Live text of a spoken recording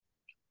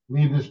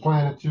leave this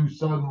planet too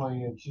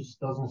suddenly. It just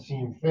doesn't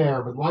seem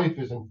fair, but life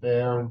isn't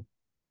fair. And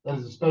that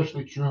is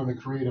especially true in the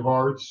creative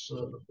arts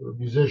for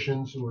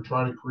musicians who are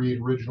trying to create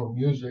original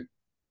music.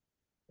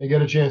 I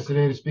get a chance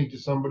today to speak to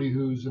somebody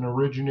who's an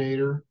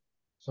originator,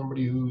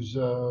 somebody who's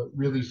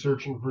really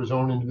searching for his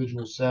own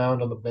individual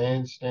sound on the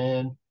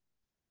bandstand,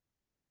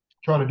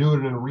 trying to do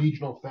it in a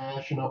regional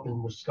fashion up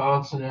in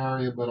Wisconsin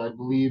area. But I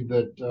believe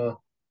that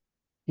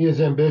he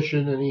has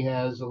ambition and he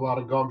has a lot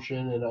of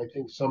gumption. And I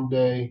think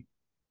someday,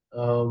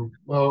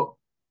 well,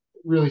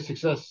 really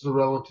success is a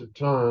relative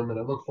term. And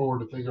I look forward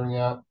to figuring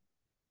out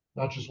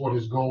not just what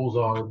his goals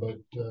are, but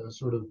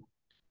sort of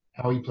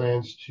how he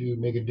plans to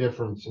make a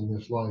difference in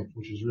this life,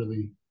 which is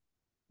really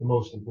the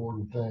most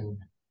important thing.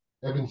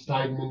 Evan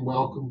Steidtman,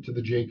 welcome to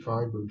the Jake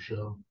Feinberg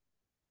Show.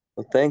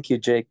 Well, thank you,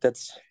 Jake.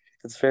 That's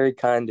very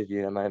kind of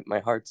you. My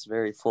heart's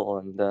very full,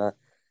 and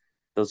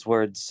those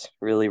words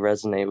really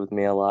resonate with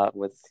me a lot.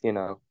 With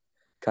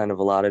kind of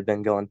a lot I've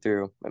been going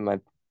through in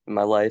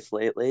my life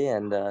lately,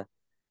 and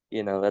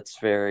that's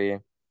very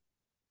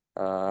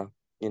uh,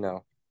 you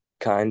know,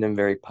 kind and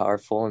very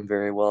powerful and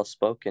very well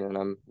spoken. And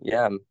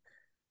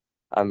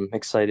I'm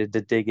excited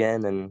to dig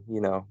in, and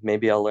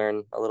maybe I'll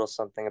learn a little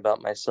something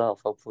about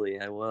myself. Hopefully,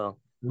 I will.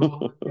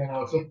 Well,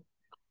 so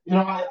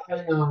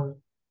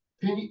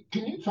can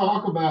you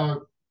talk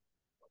about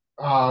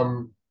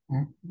how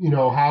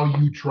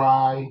you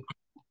try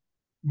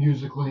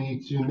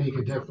musically to make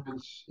a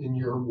difference in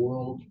your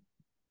world?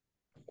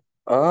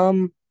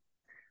 Um,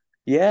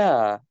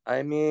 yeah,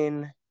 I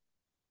mean.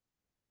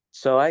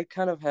 So I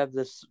kind of have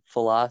this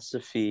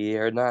philosophy,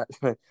 or not,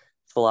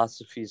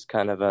 philosophy is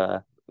kind of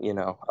a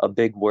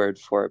big word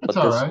for it, That's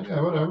but all right.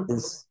 Yeah, whatever.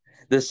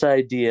 this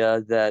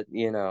idea that,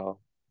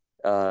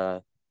 uh,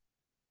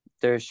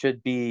 there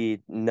should be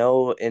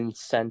no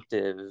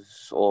incentive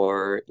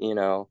or,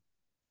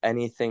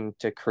 anything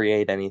to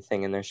create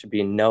anything, and there should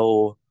be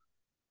no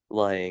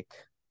like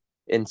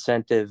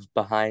incentive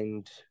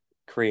behind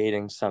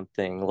creating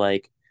something.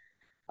 Like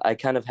I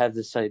kind of have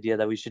this idea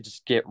that we should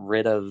just get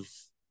rid of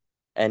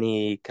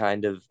any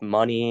kind of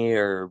money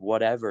or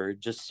whatever,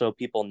 just so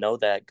people know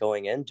that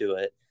going into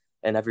it,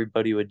 and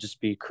everybody would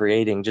just be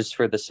creating just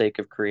for the sake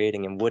of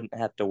creating and wouldn't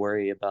have to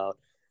worry about,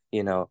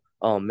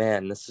 oh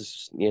man, this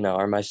is,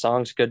 are my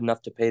songs good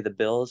enough to pay the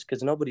bills?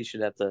 Because nobody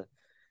should have to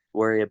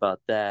worry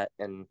about that.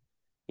 And,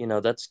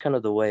 that's kind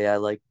of the way I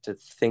like to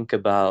think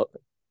about,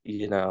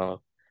 you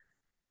know,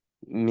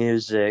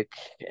 music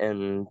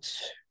and,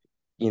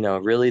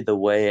 really the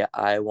way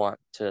I want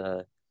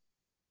to.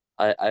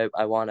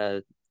 I want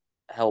to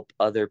help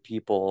other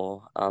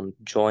people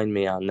join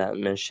me on that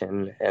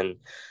mission. And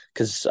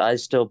because I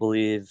still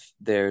believe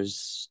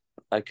there's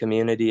a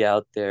community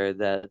out there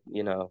that,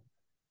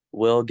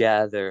 will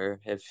gather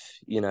if,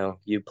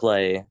 you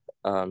play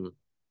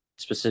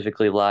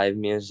specifically live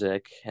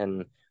music,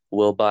 and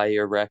will buy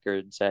your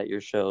records at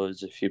your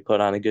shows if you put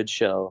on a good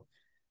show.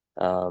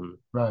 Um,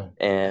 Right.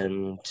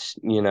 and,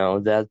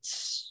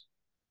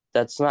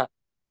 that's not,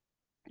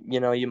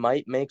 you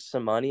might make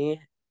some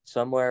money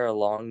somewhere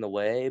along the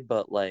way,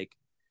 but like,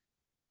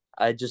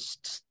 I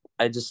just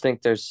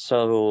think there's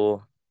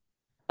so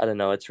I don't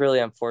know, it's really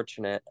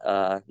unfortunate,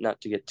 not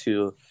to get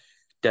too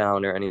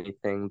down or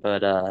anything,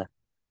 but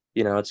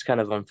it's kind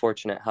of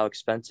unfortunate how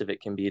expensive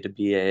it can be to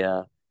be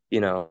a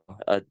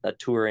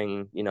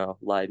touring,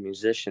 live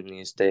musician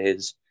these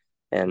days.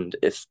 And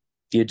if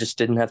you just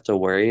didn't have to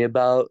worry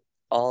about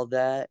all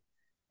that,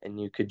 and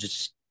you could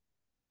just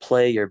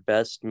play your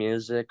best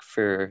music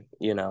for,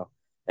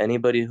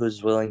 anybody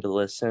who's willing to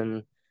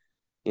listen,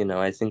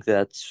 I think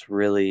that's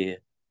really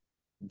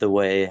the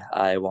way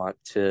I want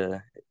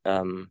to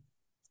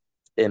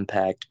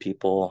impact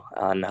people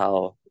on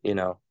how,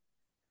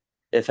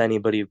 if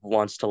anybody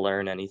wants to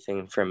learn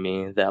anything from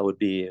me, that would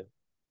be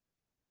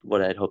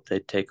what I'd hope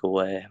they'd take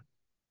away.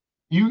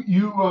 You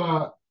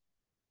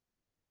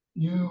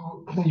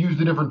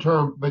used a different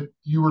term, but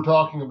you were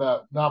talking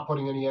about not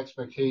putting any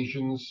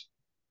expectations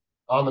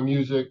on the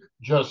music,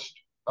 just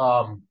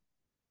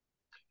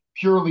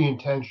purely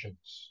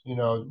intentions.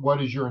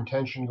 What is your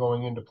intention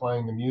going into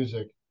playing the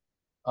music?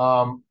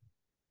 Um,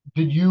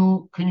 can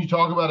you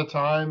talk about a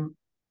time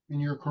in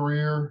your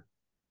career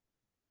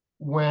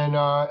when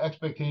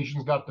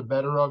expectations got the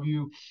better of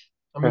you?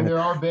 I mean, there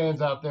are bands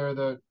out there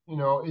that,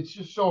 it's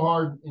just so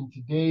hard in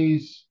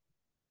today's,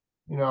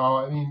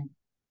 I mean,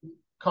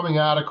 coming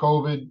out of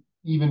COVID,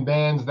 even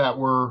bands that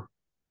were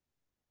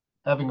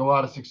having a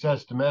lot of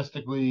success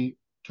domestically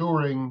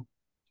touring,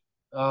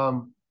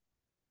 um,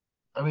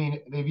 I mean,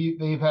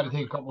 they've had to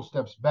take a couple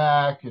steps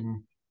back,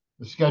 and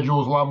the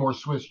schedule is a lot more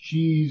Swiss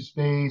cheese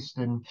based,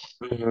 and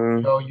Hmm.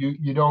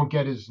 you don't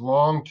get as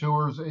long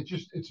tours.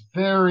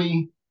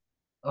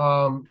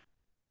 Um,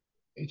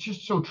 it's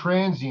just so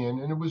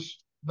transient, and it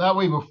was that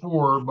way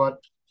before.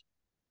 But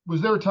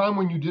was there a time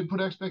when you did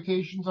put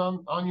expectations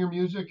on your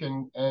music,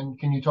 and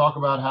can you talk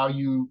about how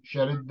you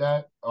shedded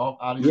that off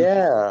out of your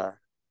system? Yeah.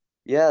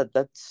 Yeah,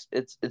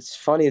 it's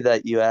funny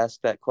that you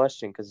asked that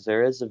question, because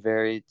there is a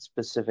very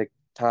specific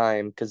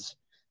time, because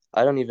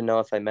I don't even know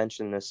if I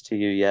mentioned this to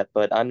you yet,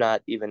 but I'm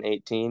not even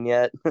 18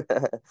 yet. I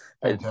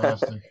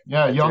Fantastic.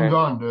 Yeah, I young turned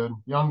gun, dude.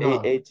 Young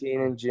gun.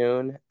 18 in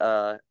June.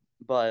 But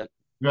you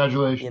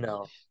Congratulations.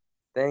 know,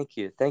 thank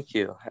you, thank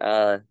you.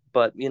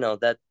 But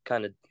that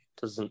kind of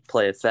doesn't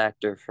play a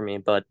factor for me.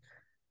 But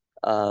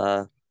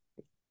uh,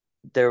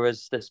 there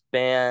was this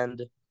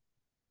band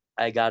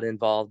I got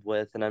involved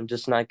with, and I'm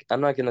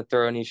not gonna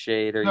throw any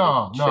shade or even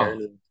No, share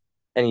no.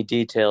 any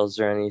details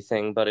or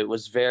anything, but it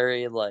was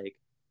very like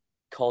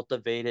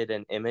cultivated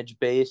and image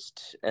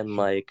based, and Sure.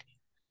 like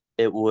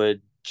it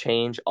would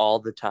change all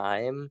the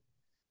time.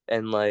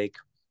 And like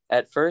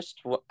at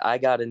first, I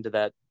got into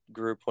that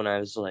group when I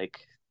was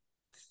like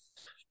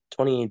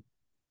 20,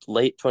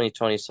 late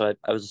 2020, so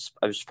I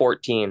was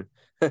 14.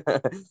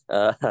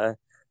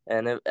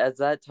 And at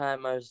that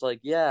time I was like,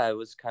 yeah, I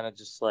was kind of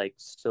just like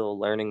still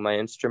learning my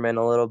instrument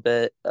a little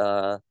bit,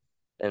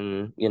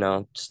 and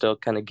still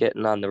kind of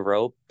getting on the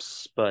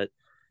ropes. But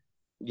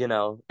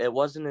it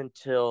wasn't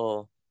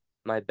until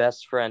my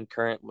best friend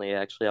currently,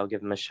 actually, I'll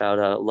give him a shout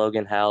out,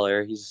 Logan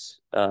Haller. He's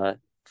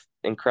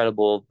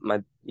incredible.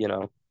 My,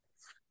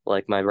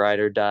 like my ride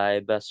or die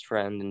best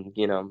friend,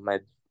 and my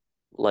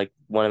like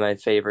one of my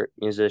favorite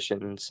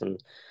musicians.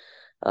 And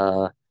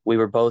we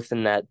were both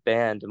in that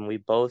band, and we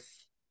both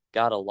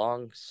got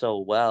along so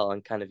well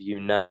and kind of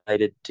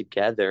united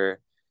together.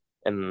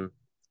 And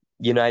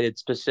united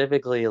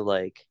specifically,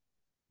 like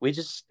we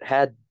just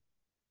had,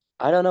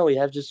 I don't know, we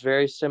have just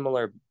very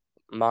similar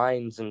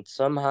minds, and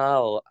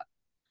somehow,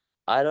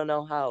 I don't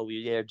know how,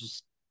 we are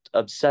just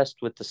obsessed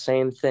with the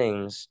same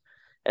things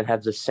and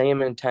have the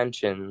same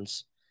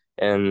intentions.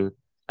 And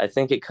I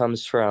think it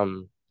comes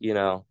from,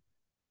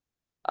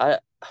 I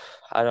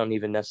I don't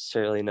even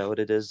necessarily know what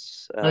it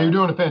is. No, you're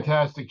doing a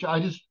fantastic job. I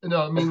just,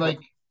 no, I mean, like,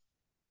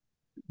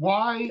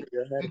 why?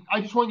 Go ahead.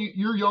 I just want you,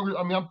 you're younger.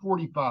 I mean, I'm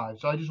 45,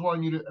 so I just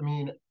want you to, I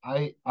mean,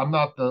 I'm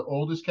not the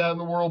oldest cat in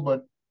the world,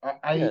 but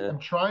Yeah, I'm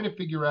trying to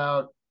figure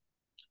out.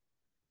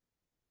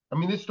 I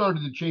mean, this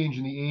started to change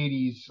in the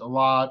 80s a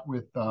lot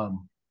with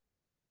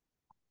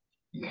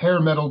hair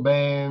metal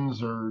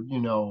bands or,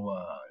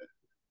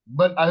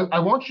 but I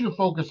want you to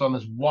focus on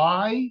this.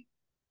 Why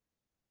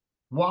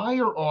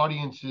are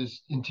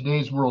audiences in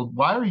today's world,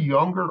 why are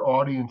younger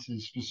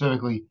audiences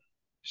specifically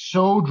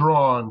so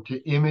drawn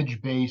to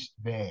image-based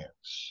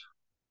bands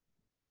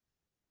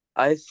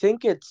I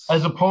think as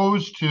it's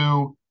opposed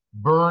to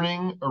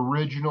burning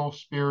original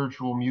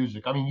spiritual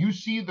music? I mean, you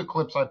see the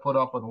clips I put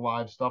up of the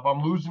live stuff.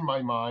 I'm losing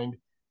my mind.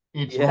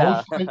 It's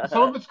yeah,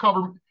 some of it's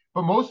covered,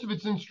 but most of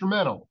it's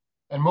instrumental.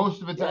 And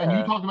most of it's, and you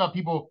yeah, talk about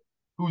people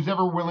who's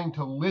ever willing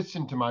to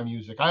listen to my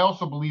music. I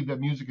also believe that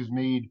music is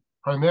made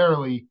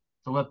primarily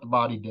to let the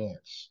body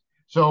dance.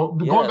 So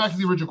going back to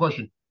the yes. original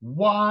question,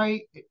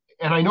 why,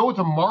 and I know it's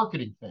a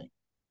marketing thing,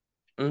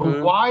 but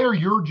Mm-hmm. why are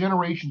your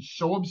generation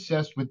so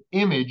obsessed with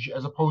image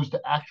as opposed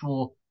to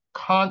actual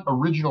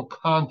original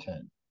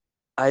content?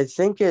 I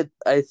think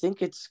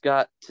it's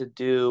got to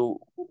do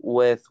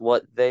with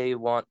what they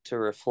want to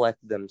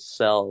reflect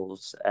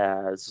themselves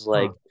as. Huh.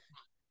 Like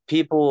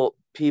people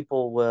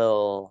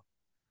will,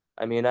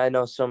 I mean, I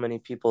know so many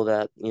people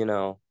that,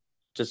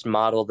 just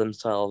model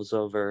themselves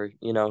over,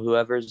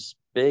 whoever's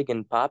big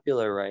and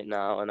popular right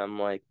now. And I'm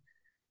like,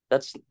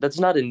 that's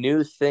not a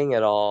new thing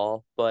at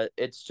all, but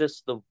it's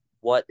just the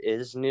what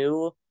is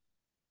new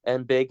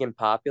and big and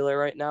popular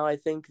right now. I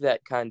think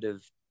that kind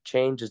of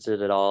changes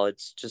it at all.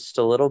 It's just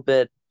a little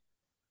bit,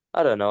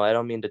 I don't know. I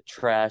don't mean to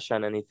trash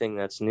on anything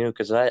that's new,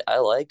 because I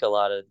like a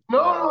lot of, No,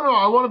 no, no.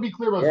 I want to be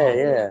clear about yeah,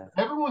 something. yeah,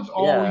 Everyone's yeah,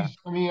 always,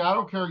 I mean, I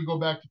don't care. You go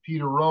back to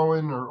Peter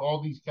Rowan or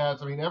all these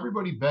cats. I mean,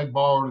 everybody begged,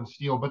 borrowed, and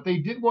steal, but they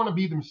did want to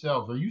be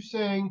themselves. Are you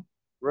saying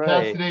cats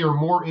right. today are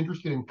more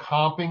interested in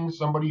comping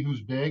somebody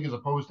who's big as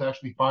opposed to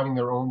actually finding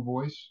their own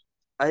voice?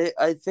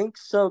 I think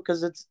so,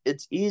 because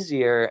it's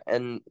easier,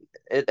 and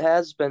it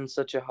has been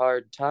such a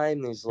hard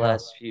time these Yeah.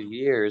 last few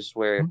years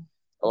where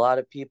a lot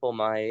of people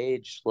my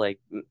age like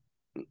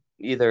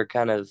either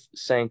kind of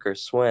sink or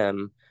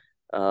swim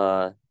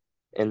uh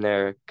in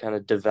their kind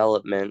of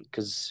development,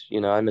 because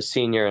I'm a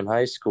senior in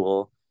high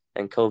school,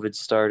 and COVID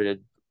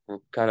started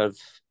kind of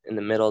in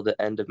the middle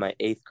to end of my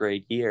eighth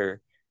grade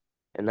year,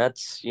 and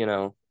that's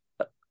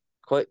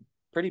quite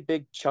pretty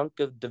big chunk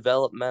of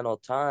developmental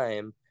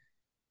time.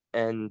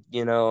 And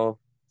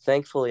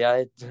thankfully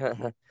I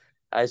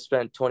I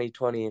spent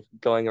 2020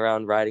 going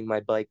around riding my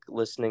bike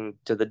listening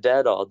to the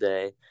Dead all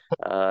day,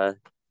 uh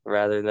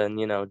rather than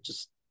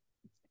just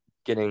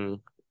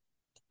getting,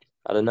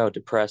 I don't know,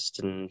 depressed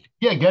and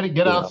Yeah, get you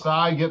know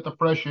outside, get the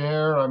fresh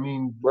air. I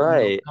mean,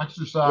 right,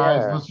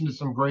 exercise, yeah, listen to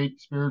some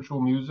great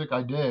spiritual music.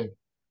 I dig.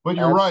 But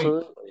you're right.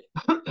 absolutely.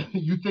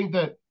 You think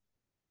that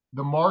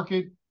the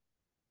market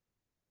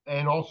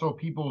and also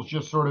people's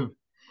just sort of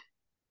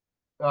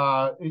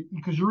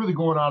because you're really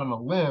going out on a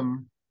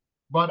limb.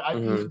 But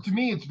Hmm. to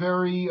me, it's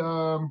very.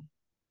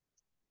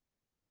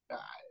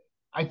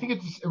 I think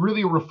it's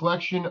really a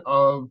reflection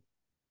of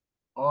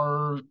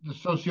the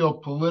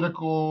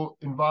socio-political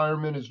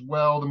environment as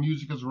well. The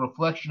music is a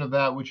reflection of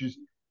that, which is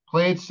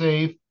play it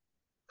safe,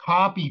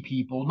 copy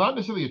people, not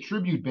necessarily a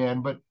tribute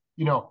band, but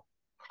you know,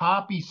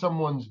 copy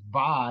someone's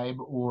vibe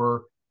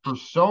or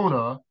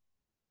persona,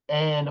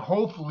 and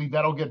hopefully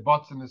that'll get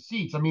butts in the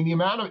seats. I mean, the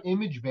amount of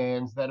image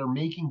bands that are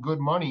making good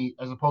money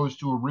as opposed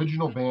to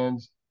original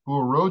bands who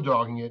are road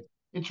dogging it,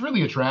 it's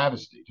really a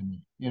travesty to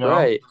me, you know?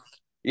 Right.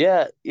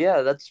 Yeah,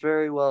 yeah, that's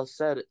very well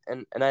said.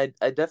 And I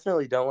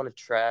definitely don't want to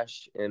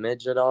trash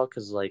Image at all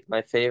because like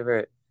my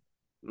favorite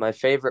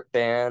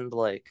band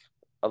like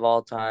of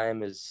all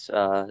time is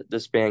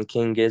this band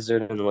King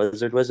Gizzard and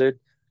Lizard Wizard.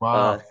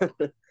 Uh Wow.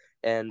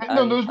 and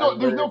No, I'm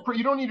literally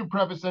you don't need to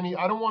preface any.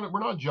 I don't want to, we're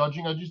not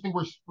judging. I just think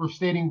we're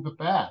stating the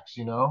facts,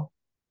 you know?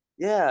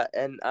 yeah,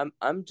 and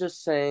I'm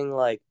just saying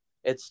like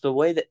it's the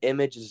way the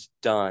image is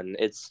done.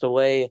 It's the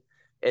way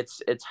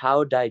it's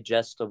how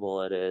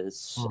digestible it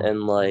is. Hmm.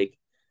 And like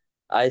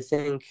I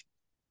think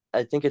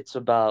I think it's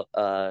about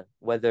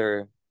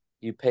whether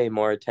you pay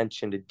more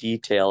attention to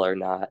detail or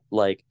not.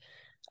 Like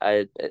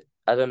I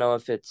I don't know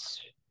if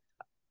it's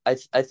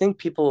I think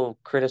people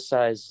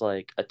criticize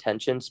like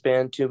attention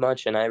span too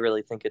much, and I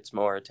really think it's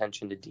more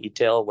attention to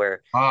detail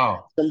where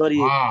Wow. somebody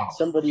Wow.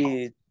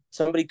 somebody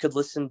somebody could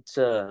listen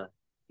to,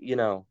 you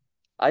know,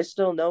 I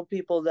still know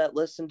people that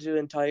listen to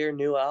entire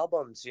new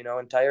albums,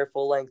 entire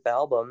full-length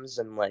albums,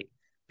 and like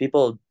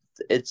people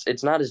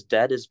it's not as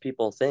dead as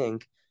people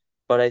think,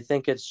 but I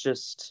think it's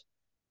just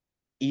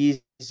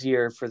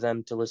easier for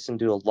them to listen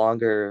to a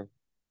longer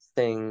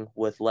thing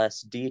with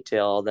less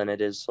detail than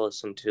it is to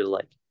listen to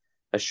like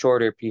a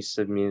shorter piece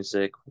of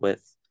music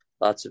with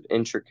lots of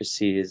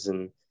intricacies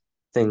and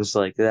things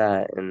like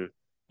that, and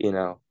you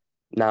know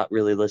not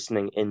really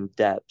listening in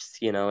depth.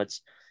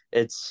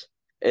 It's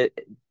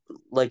it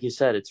like you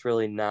said, it's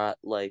really not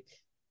like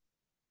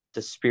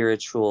the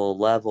spiritual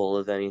level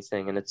of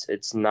anything, and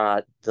it's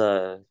not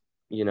the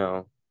you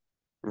know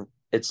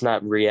it's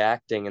not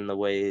reacting in the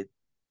way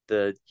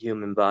the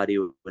human body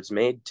was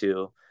made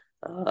to.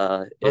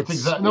 That's It's,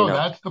 exact. No,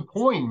 that's the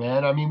point,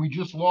 man. I mean, we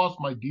just lost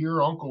my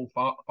dear uncle,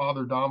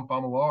 Father Dom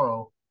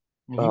Famularo.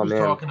 And he oh was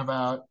man, talking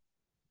about,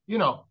 you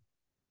know,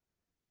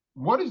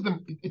 what is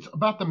it's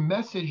about the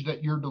message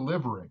that you're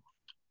delivering.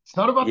 It's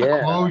not about the yeah,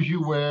 clothes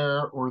you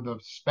wear or the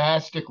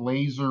spastic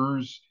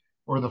lasers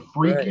or the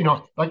freak, right,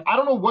 like I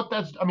don't know what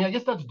that's, I mean, I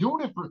guess that's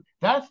doing it for,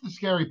 that's the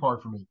scary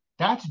part for me.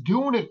 That's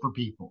doing it for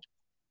people.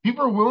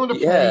 People are willing to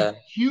pay yeah,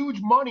 huge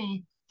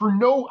money for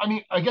no, I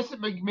mean, I guess it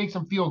makes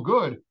them feel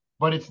good,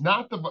 but it's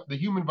not the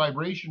human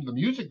vibration of the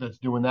music that's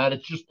doing that.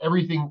 It's just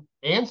everything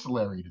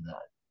ancillary to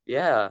that.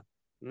 yeah,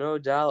 no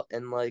doubt.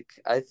 And like,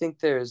 I think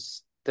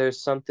there's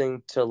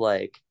something to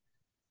like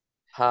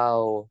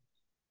how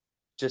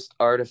just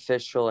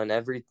artificial and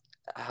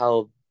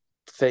how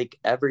fake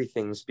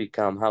everything's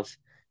become. How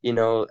you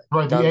know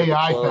Right. The down to the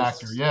AI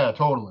factor. clothes. Yeah,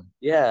 totally.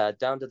 Yeah,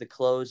 down to the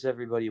clothes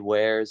everybody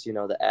wears,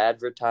 the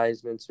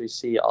advertisements we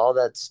see, all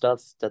that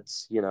stuff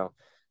that's,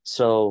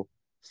 so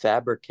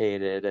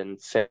fabricated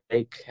and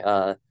fake.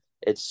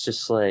 It's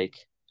just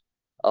like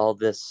all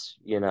this,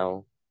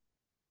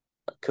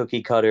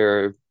 cookie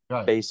cutter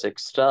Right. basic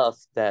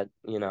stuff that,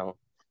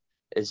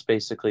 is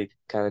basically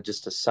kind of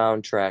just a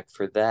soundtrack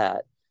for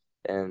that.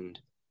 And,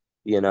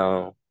 you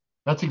know,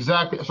 That's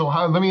exactly. So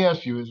how, let me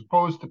ask you, as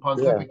opposed to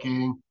yeah,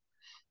 pontificating,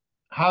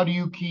 how do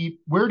you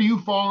where do you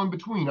fall in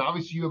between?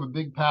 Obviously, you have a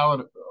big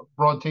palette,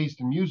 broad taste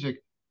in music,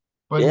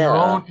 but in your yeah,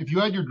 own, if you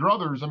had your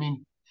druthers, I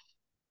mean,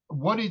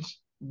 what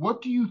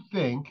do you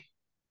think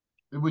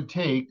it would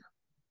take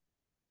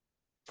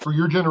for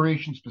your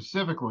generation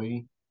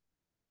specifically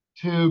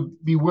to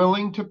be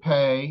willing to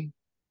pay,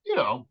 you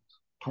know,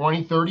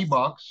 20, 30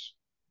 bucks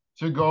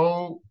to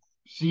go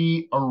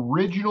see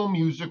original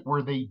music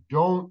where they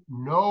don't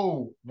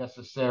know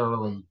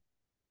necessarily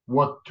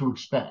what to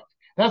expect?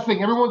 That's the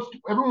thing.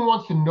 Everyone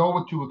wants to know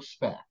what to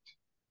expect.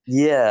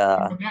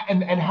 yeah,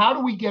 And how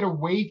do we get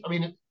away? I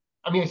mean,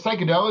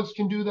 psychedelics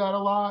can do that a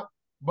lot,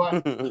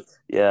 but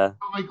yeah,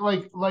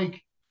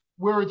 like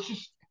where it's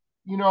just,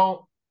 you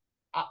know,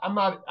 I'm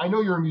not. I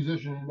know you're a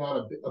musician and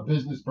not a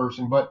business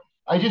person, but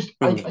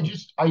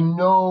I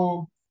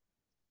know.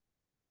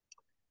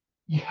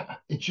 Yeah,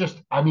 it's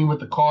just. I mean, with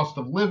the cost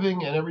of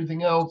living and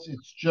everything else,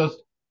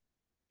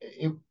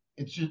 it.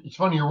 It's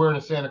funny you're wearing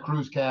a Santa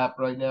Cruz cap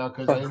right now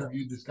because I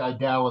interviewed this guy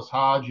Dallas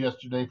Hodge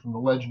yesterday from the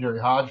legendary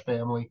Hodge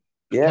family,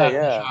 yeah, Catfish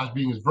yeah. Hodge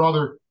being his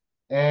brother,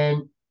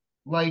 and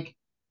like,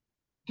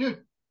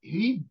 dude,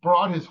 he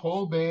brought his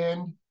whole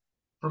band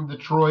from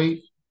Detroit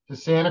to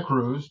Santa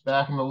Cruz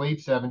back in the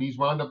late 70s,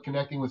 wound up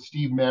connecting with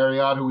Steve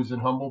Marriott, who was in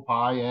Humble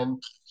Pie and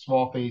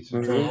Small Faces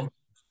Hmm. band.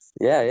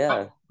 Yeah, But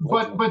yeah.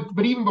 Legend.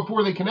 but even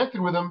before they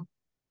connected with him,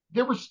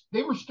 they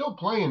were still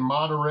playing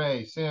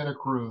Monterey, Santa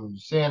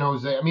Cruz, San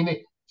Jose. I mean,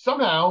 they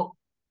somehow,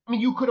 I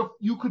mean, you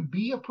could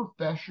be a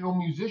professional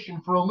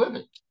musician for a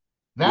living.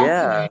 That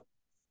to me Yeah, is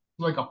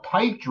like a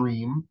pipe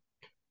dream,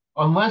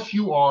 unless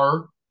you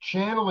are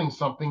channeling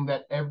something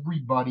that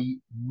everybody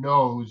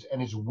knows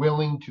and is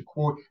willing to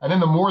quote. And then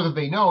the more that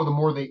they know, the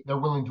more they're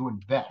willing to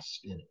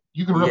invest in it.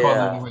 You can rip on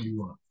that any yeah, way you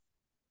want.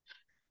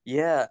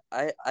 yeah.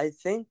 I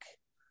think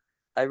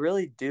I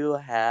really do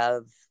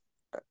have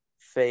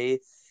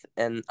faith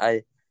and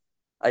I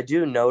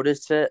do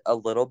notice it a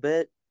little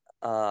bit,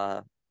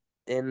 uh,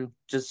 in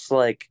just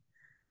like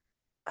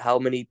how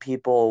many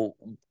people,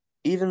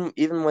 even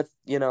with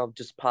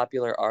just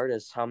popular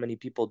artists, how many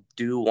people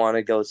do want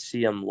to go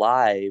see them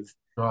live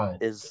Right.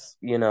 is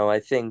I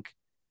think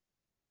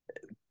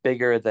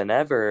bigger than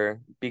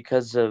ever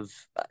because of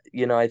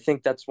I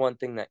think that's one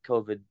thing that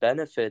COVID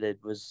benefited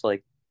was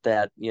like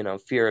that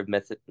fear of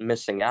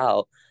missing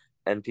out,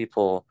 and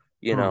people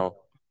Hmm.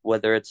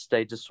 whether it's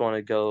they just want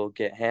to go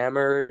get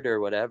hammered or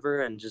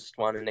whatever and just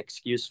want an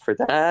excuse for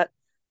that,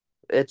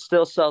 it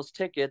still sells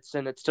tickets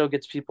and it still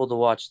gets people to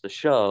watch the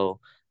show.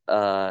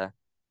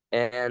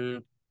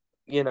 And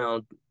you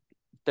know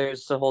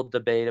there's a whole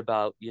debate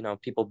about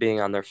people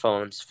being on their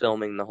phones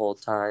filming the whole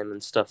time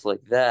and stuff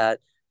like that,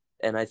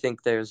 and I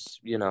think there's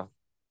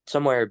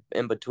somewhere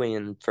in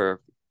between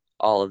for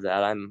all of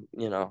that. I'm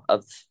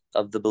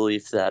of the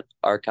belief that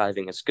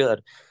archiving is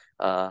good,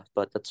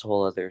 but that's a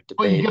whole other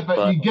Well, you debate. get that,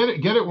 But you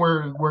get it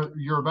where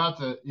you're about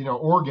to,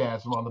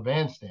 orgasm on the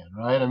bandstand,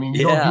 right? I mean,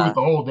 you don't do it yeah,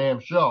 the whole damn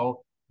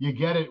show. You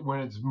get it when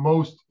it's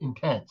most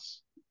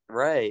intense.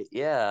 right,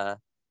 yeah,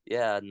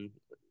 yeah, and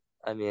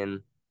I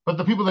mean But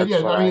the people that,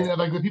 that's yeah, I mean, why,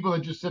 like the people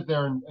that just sit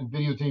there and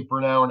videotape for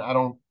an hour, and I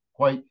don't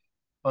quite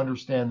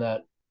understand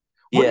that.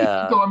 What do you think,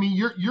 yeah, though? I mean,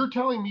 you're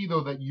telling me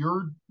though that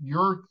you're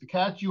the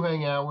cats you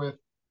hang out with.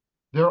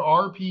 There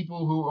are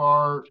people who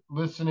are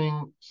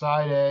listening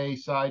side A,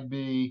 side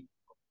B,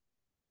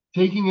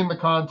 taking in the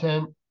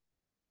content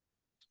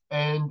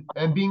and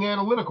being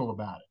analytical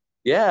about it.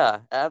 yeah,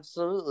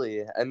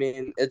 absolutely. I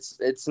mean,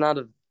 it's not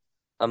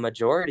a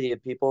majority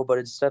of people, but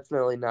it's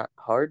definitely not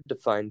hard to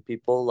find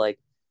people like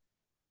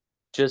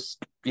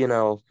just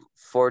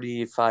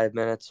 45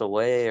 minutes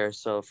away or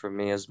so from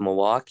me is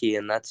Milwaukee,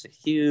 and that's a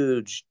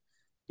huge,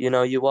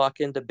 you walk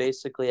into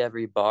basically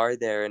every bar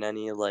there in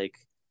any like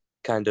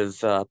kind of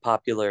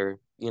popular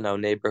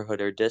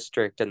neighborhood or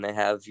district, and they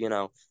have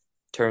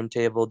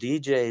turntable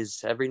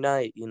DJs every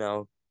night,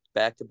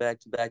 back to back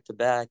to back to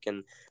back.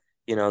 And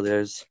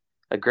there's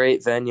a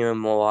great venue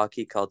in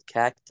Milwaukee called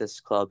Cactus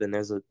Club, and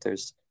there's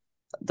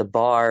the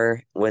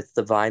bar with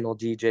the vinyl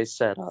DJ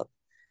setup,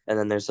 and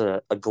then there's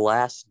a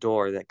glass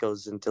door that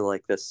goes into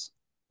like this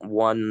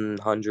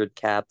 100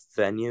 cap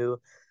venue,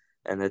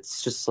 and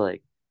it's just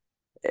like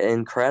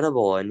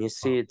incredible. And you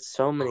see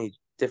so many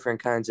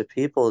different kinds of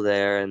people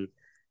there, and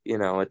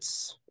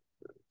it's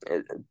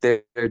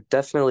there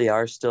definitely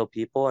are still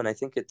people, and I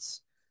think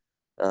it's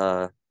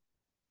uh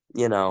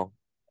you know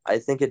I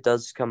think it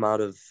does come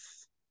out of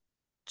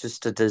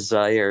just a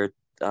desire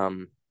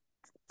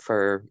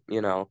for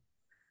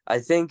I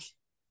think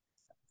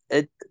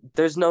it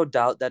there's no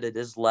doubt that it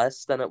is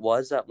less than it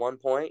was at one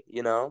point,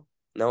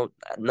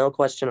 no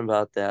question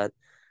about that.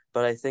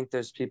 But I think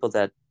there's people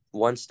that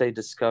once they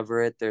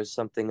discover it, there's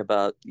something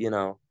about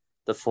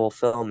the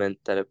fulfillment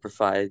that it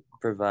provides,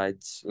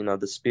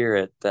 the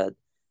spirit that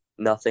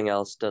nothing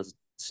else does.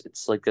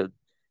 It's like a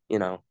you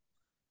know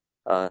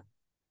uh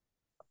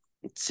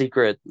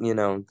secret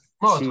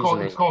Well, it's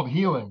seasoning. called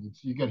healing.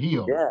 It's you get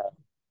healed. Yeah, You,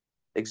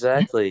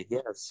 exactly,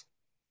 yes.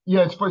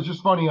 yeah, it's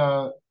just funny.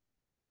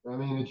 I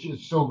mean, it's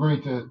just so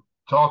great to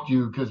talk to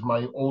you because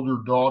my older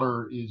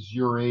daughter is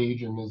your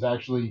age and is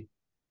actually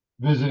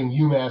visiting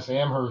UMass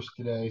Amherst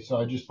today. So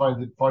I just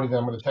find it funny that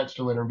I'm going to text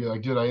her later and be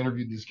like, "Dude, I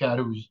interviewed this cat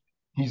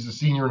he's a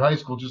senior in high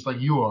school, just like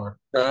you are."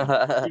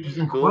 Which is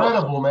Cool.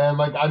 incredible, man.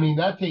 Like, I mean,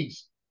 that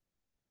takes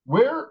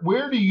where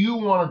do you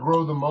want to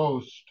grow the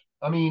most?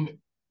 I mean,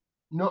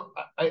 no,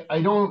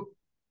 I don't.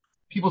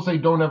 People say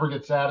don't ever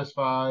get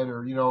satisfied,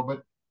 or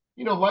but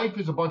life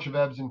is a bunch of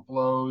ebbs and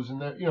flows,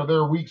 and there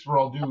are weeks where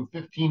I'll do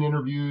 15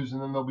 interviews,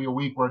 and then there'll be a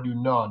week where I do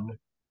none,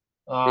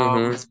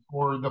 Hmm.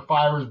 or the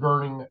fire is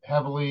burning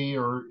heavily,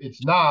 or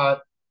it's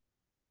not.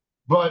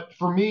 But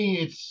for me,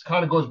 it's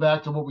kind of goes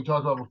back to what we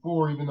talked about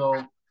before, even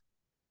though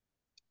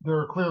there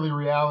are clearly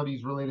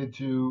realities related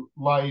to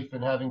life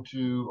and having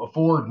to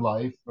afford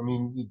life. I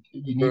mean,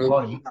 you need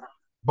money,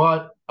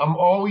 but I'm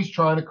always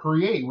trying to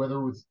create, whether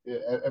it was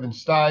Evan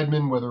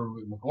Steidtman, whether it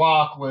was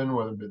McLaughlin,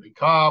 whether Billy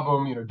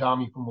Cobham,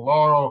 Dami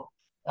Fumilaro.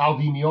 Al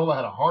Di Meola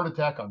had a heart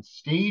attack on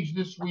stage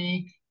this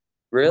week.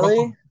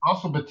 Really?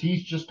 Russell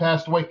Batiste just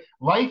passed away.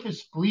 Life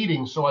is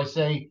fleeting, so I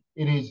say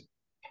it is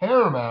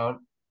paramount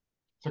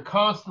to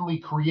constantly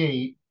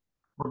create,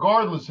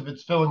 regardless if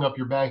it's filling up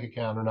your bank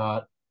account or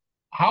not.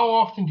 How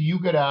often do you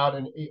get out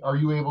and are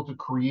you able to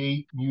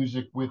create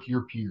music with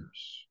your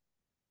peers?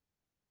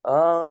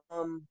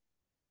 Um,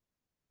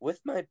 with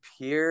my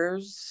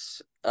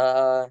peers,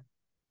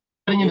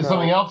 Getting you into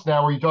something know, else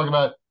now where you talk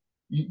about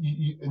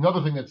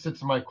another thing that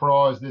sits in my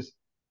craw is this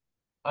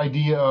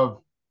idea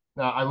of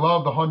now I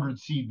love the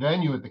 100-seat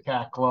venue at the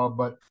Cat Club,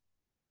 but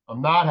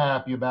I'm not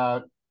happy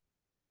about,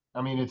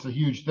 I mean, it's a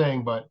huge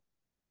thing, but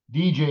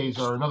DJs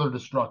are another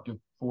destructive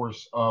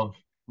force of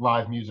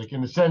live music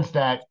in the sense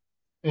that,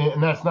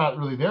 and that's not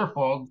really their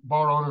fault.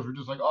 Bar owners were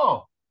just like,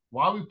 oh,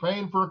 why are we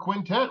paying for a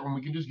quintet when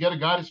we can just get a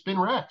guy to spin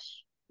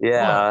Rex? Go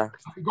ahead. yeah.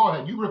 Go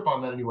ahead. You rip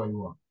on that any way you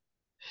want.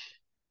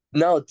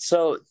 No,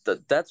 so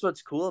that's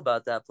what's cool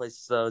about that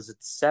place though is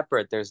it's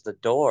separate. There's the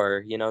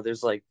door,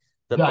 there's like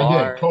the Yeah, I did.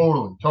 bar,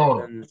 Totally, and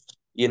totally.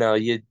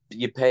 then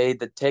you pay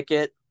the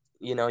ticket,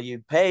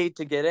 you pay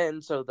to get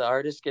in, so the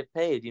artists get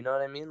paid. You know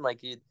what I mean?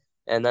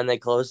 And then they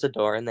close the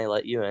door and they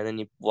let you in, and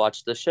you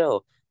watch the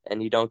show,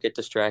 and you don't get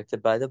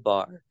distracted by the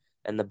bar,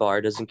 and the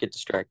bar doesn't get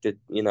distracted,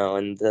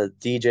 and the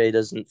DJ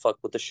doesn't fuck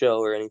with the show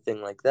or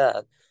anything like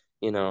that,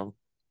 you know,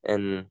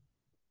 and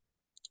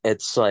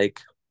it's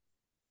like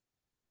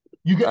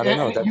You get I don't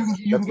know. and That's you can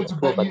that's get what's the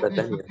cool bet. about You, that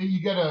it's venue. the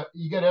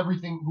you get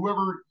everything.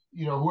 Whoever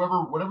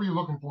whatever you're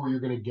looking for, you're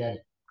going to get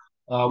it,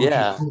 which is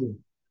Yeah. cool.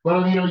 But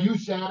I mean, are you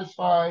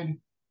satisfied?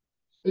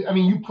 I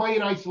mean, you play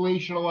in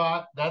isolation a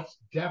lot. That's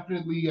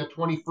definitely a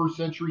 21st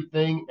century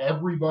thing.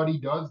 Everybody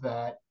does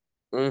that.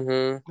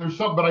 Mm-hmm. There's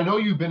some, but I know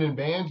you've been in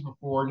bands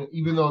before, and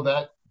even though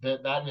that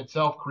in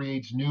itself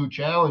creates new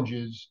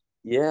challenges,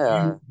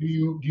 Yeah. do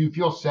you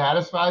feel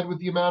satisfied with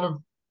the amount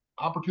of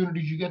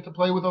opportunities you get to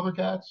play with other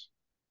cats?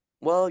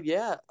 Well,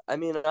 yeah. I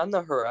mean, on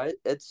the horizon,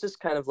 it's just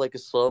kind of like a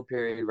slow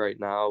period right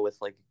now with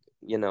like,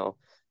 you know,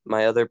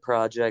 my other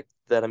project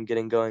that I'm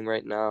getting going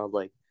right now,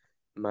 like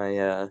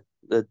my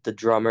the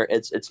drummer.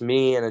 It's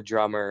me and a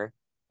drummer,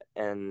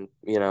 and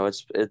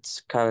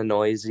it's kind of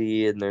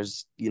noisy, and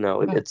there's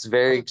it's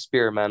very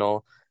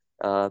experimental.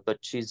 But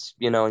she's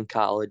in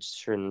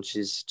college and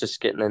she's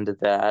just getting into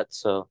that,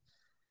 so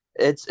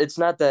it's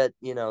not that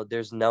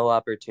there's no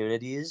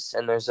opportunities,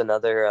 and there's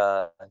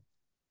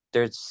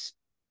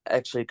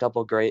actually a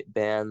couple great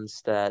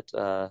bands that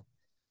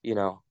you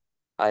know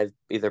I've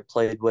either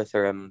played with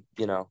or am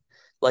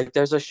like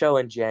there's a show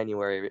in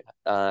January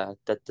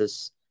that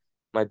this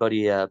my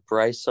buddy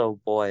Bryce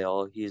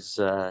O'Boyle, he's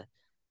the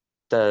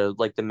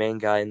main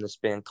guy in this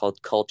band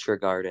called Culture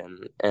Garden,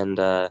 and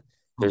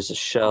there's a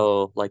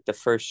show, like the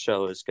first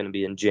show is going to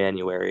be in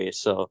January,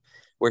 so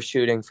we're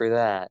shooting for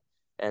that.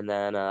 And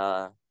then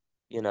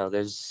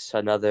there's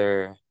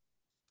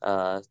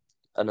uh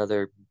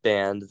another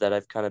band that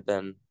I've kind of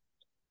been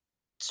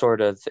sort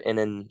of in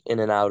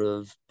and out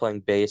of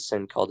playing bass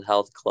in, called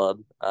Health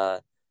Club.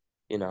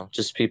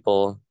 Just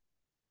people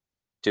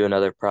doing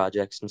other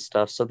projects and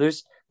stuff. So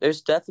there's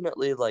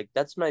definitely, like,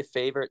 that's my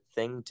favorite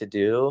thing to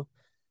do,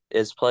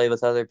 is play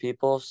with other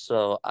people.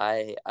 So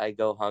I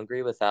go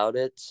hungry without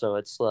it. So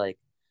it's like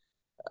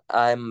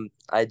I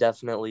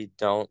definitely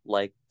don't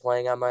like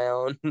playing on my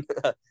own.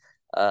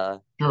 uh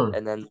Sure.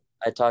 and then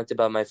I talked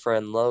about my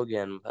friend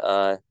Logan.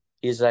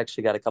 He's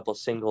actually got a couple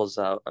singles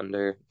out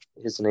under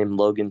his name,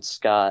 Logan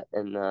Scott,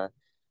 and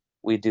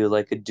we do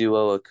like a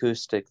duo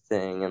acoustic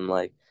thing, and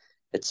like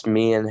it's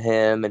me and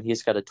him, and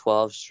he's got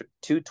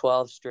two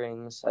 12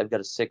 strings, I've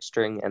got a 6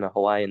 string and a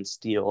Hawaiian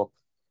steel,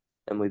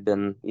 and we've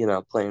been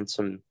playing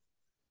some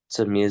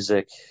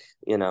music,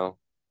 you know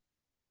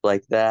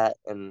like that,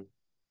 and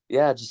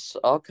yeah, just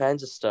all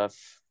kinds of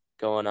stuff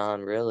going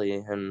on, really.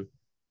 And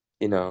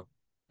you know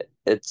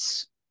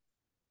it's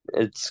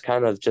it's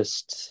kind of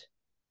just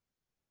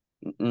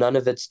none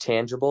of it's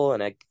tangible,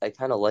 and I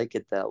kind of like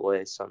it that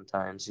way.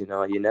 Sometimes you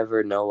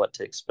never know what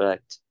to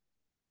expect.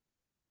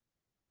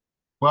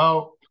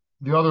 Well,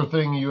 the other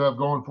thing you have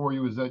going for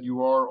you is that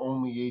you are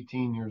only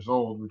 18 years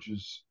old, which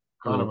is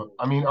kind of Mm.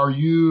 a, I mean,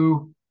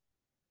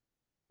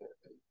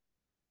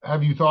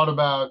 have you thought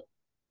about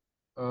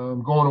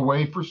going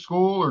away for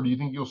school, or do you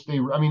think you'll stay?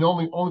 I mean,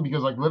 only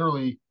because like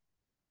literally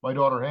my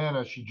daughter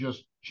Hannah,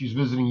 she's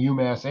visiting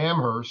UMass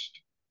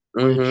Amherst,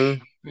 which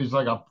Mm-hmm. is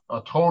like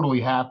a totally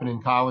happening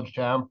college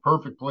town,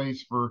 perfect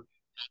place for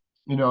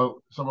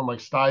someone like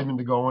Steidtman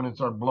to go in and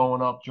start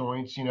blowing up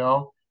joints,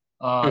 having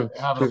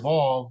a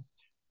ball.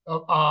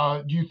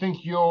 Do you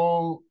think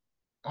you'll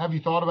have you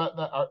thought about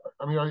that?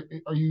 I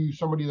mean, are you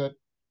somebody that,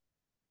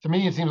 to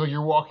me, it seems like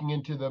you're walking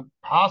into the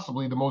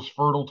possibly the most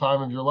fertile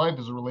time of your life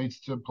as it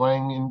relates to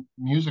playing in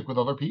music with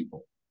other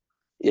people.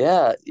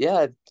 Yeah,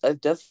 yeah,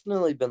 I've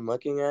definitely been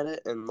looking at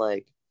it, and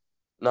like,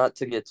 not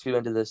to get too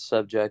into this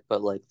subject,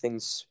 but like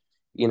things,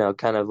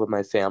 kind of with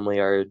my family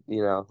are,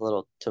 a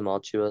little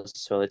tumultuous.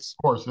 So Of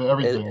course,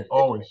 everything, it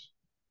always.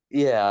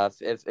 yeah,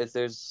 if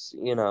there's,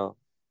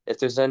 if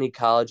there's any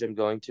college I'm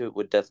going to, it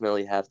would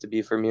definitely have to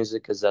be for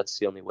music, because that's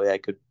the only way I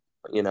could,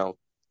 you know,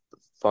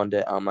 fund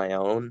it on my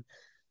own.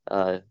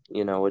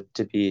 Would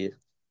to be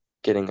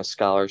getting a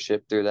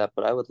scholarship through that,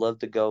 but I would love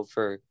to go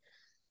for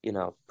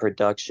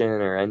production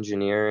or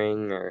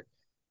engineering, or,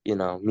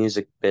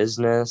 music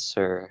business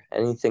or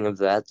anything of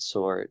that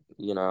sort,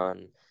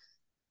 and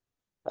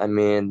I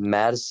mean,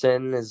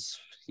 Madison is,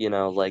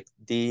 like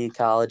the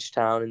college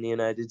town in the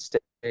United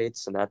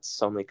States, and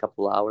that's only a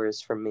couple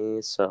hours from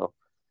me. So,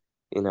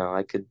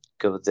 I could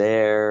go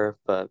there,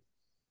 but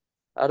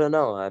I don't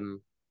know.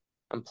 I'm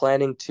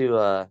planning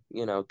to,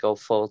 go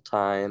full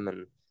time,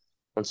 and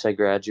once I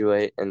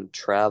graduate, and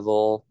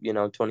travel,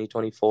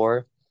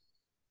 2024,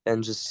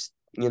 and just,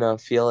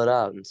 feel it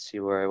out and see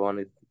where I want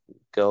to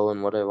go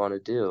and what I want to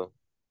do.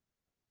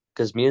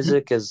 Because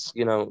music is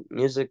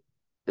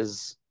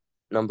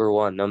number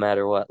one, no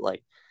matter what.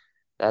 Like,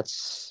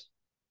 that's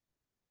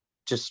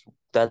just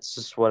that's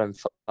just what I'm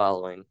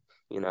following.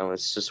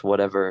 It's just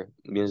whatever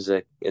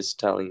music is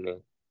telling me.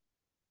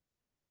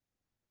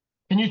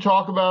 Can you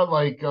talk about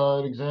like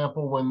an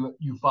example when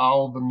you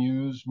followed the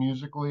muse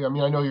musically? I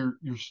mean, I know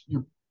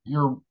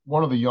you're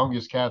one of the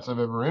youngest cats I've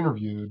ever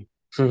interviewed,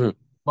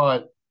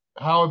 but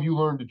how have you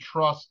learned to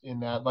trust in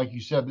that? Like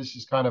you said, this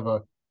is kind of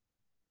a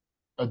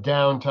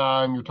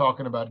downtime. You're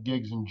talking about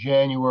gigs in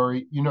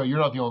January. You know, you're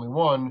not the only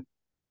one.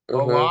 A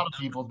Hmm. lot of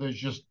people, there's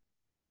just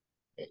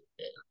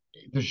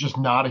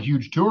not a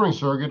huge touring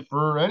circuit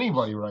for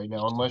anybody right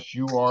now, unless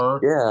you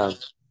are Yeah.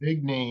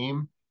 big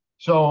name.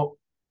 So,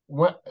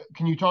 what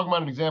can you talk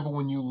about an example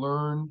when you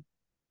learn,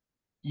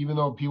 even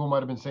though people might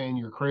have been saying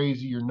you're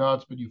crazy, you're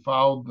nuts, but you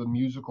followed the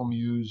musical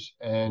muse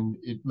and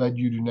it led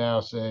you to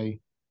now say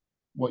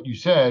what you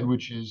said,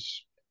 which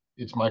is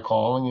it's my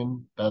calling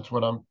and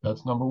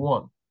that's number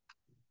one.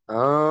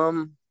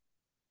 Um,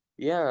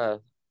 yeah.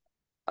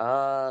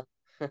 Uh,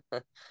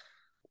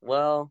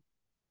 well,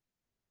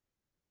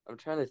 I'm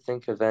trying to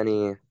think of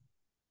any.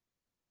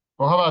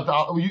 Well, how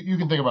about that? You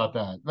can think about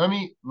that. Let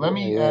Yeah,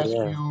 me yeah, ask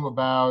yeah. you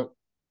about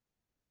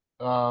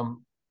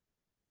um,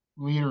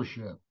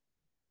 leadership.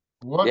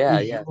 What Yeah,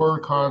 is yeah, your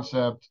definitely.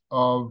 concept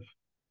of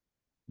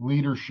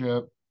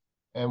leadership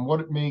and what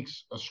it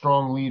makes a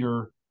strong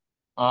leader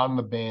on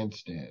the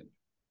bandstand?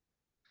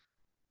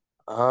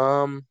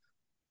 Um,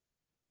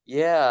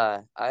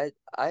 yeah, I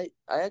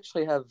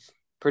actually have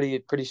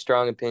pretty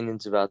strong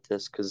opinions about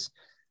this because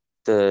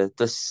the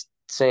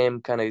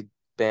same kind of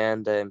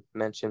band I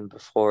mentioned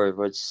before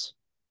was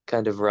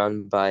kind of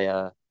run by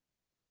a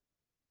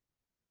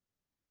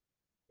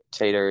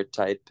dictator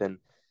type, and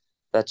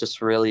that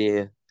just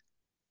really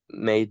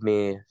made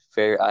me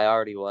very. I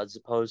already was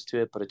opposed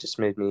to it, but it just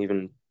made me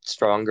even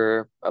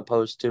stronger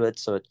opposed to it.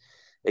 So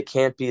it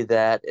can't be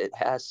that. It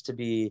has to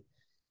be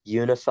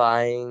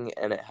unifying,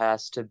 and it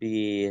has to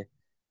be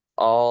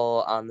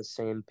all on the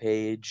same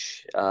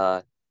page.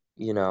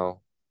 You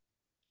know,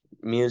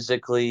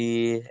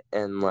 musically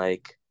and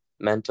like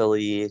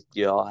mentally,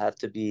 you all have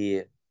to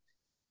be.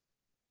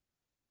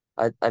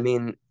 I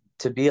mean,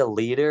 to be a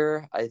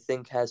leader, I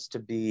think has to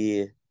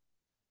be,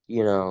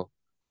 you know,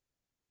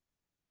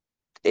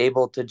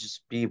 able to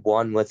just be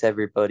one with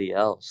everybody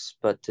else,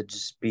 but to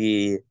just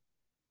be,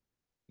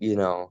 you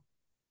know,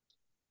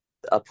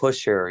 a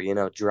pusher,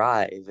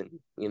 drive and,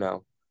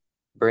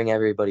 bring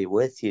everybody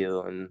with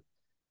you. And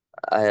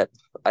I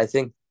I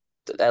think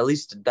at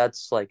least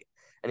that's like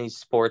any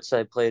sports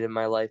I played in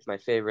my life, my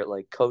favorite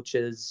like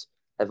coaches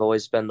have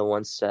always been the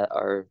ones that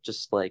are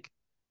just like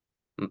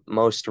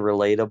most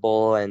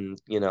relatable and,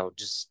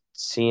 just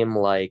seem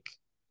like,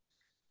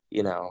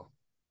 you know,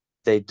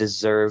 they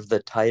deserve the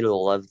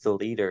title of the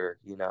leader.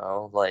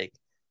 Like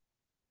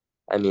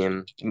I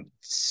mean,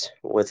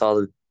 with all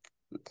the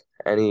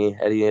any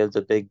of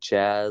the big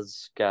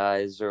jazz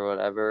guys or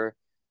whatever,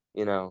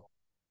 you know,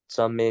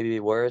 some maybe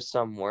were,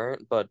 some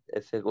weren't, but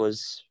if it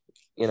was,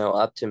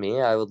 up to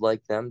me, I would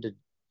like them to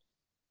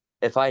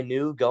if I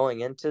knew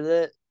going into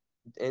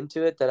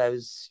it that I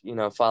was,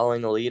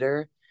 following a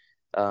leader,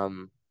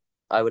 um,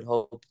 I would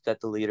hope that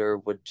the leader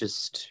would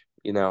just,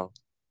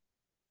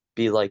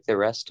 be like the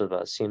rest of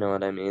us, you know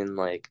what I mean?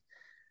 Like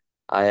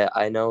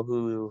I know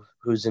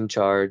who's in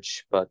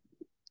charge, but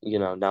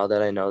now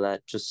that I know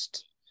that,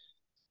 just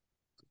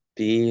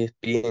be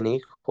an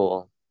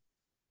equal.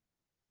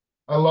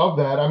 I love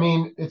that. I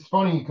mean, it's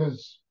funny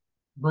because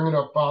bringing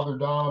up Father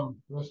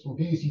Dom, rest in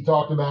peace, he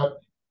talked about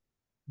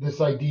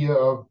this idea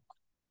of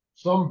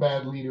some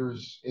bad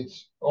leaders,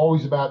 it's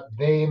always about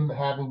them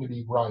having to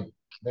be right.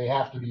 They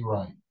have to be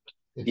right.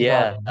 It's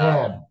Yeah, about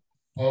them.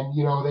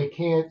 And, they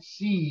can't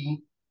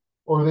see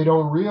or they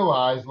don't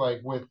realize,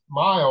 like with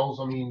Miles,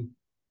 I mean,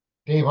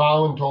 Dave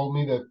Holland told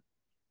me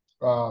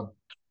that,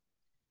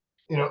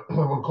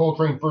 when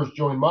Coltrane first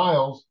joined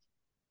Miles,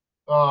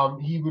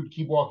 he would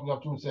keep walking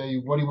up to him and say,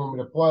 "What do you want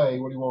me to play?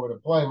 What do you want me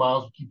to play?"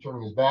 Miles would keep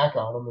turning his back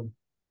on him. And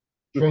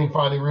Train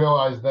finally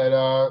realized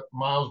that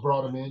Miles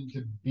brought him in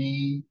to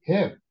be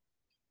him.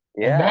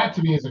 And yeah, that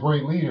to me is a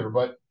great leader.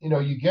 But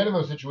you get in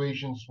those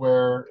situations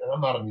where, and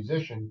I'm not a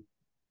musician,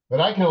 but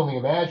I can only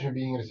imagine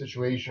being in a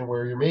situation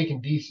where you're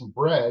making decent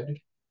bread,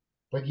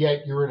 but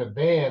yet you're in a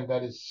band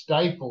that is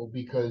stifled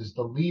because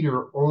the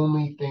leader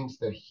only thinks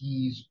that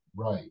he's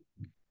right.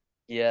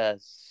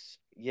 yes,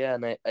 yeah,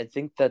 and I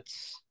think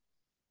that's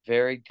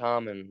very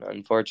common,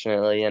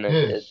 unfortunately, and It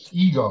is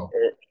ego.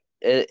 it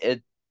it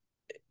it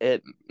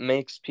it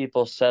makes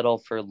people settle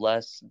for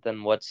less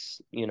than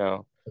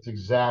That's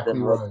exactly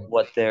than what right.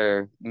 what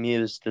their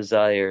muse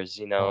desires,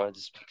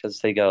 just because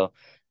they go,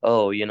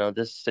 oh,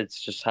 this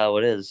it's just how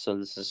it is, so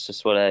this is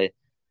just what I,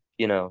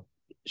 you know,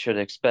 should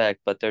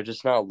expect, but they're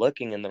just not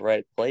looking in the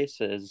right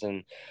places,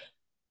 and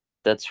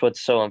that's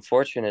what's so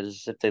unfortunate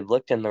is if they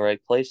looked in the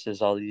right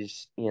places, all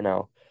these,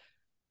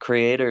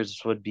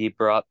 creators would be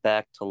brought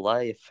back to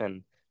life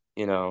and,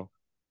 you know,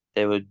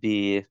 they would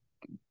be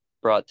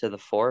brought to the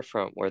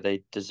forefront where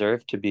they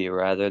deserve to be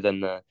rather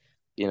than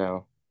you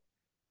know,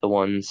 the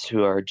ones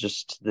who are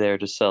just there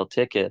to sell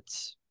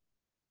tickets.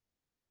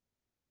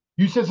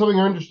 You said something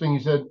interesting. You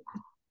said,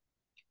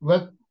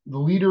 let the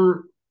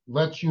leader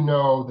lets you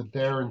know that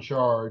they're in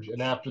charge,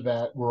 and after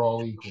that, we're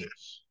all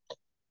equals.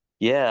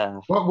 Yeah.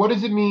 What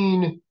does it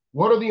mean?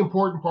 What are the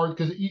important parts?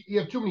 Because you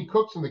have too many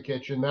cooks in the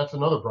kitchen. That's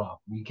another problem.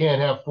 You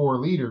can't have four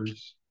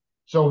leaders.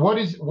 So what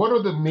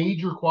are the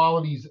major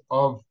qualities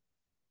of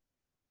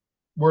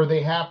where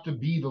they have to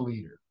be the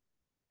leader?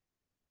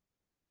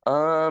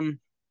 Um,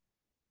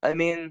 I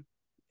mean,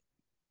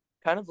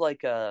 kind of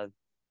like I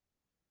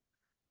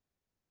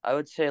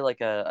would say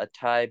like a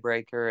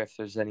tiebreaker if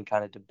there's any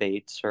kind of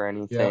debates or Yeah.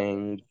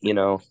 anything,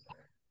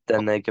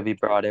 then they could be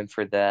brought in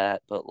for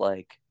that. But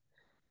like,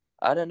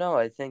 I don't know.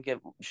 I think it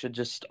should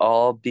just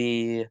all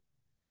be,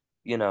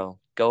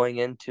 going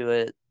into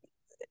it.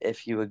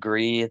 If you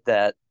agree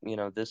that,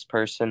 this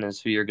person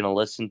is who you're going to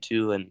listen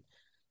to in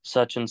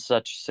such and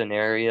such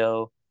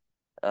scenario,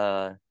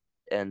 uh,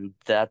 and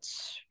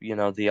that's,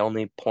 the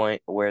only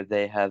point where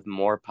they have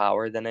more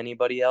power than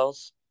anybody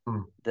else,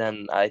 Hmm.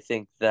 then I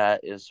think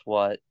that is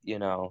what,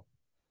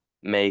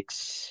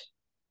 makes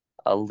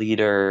a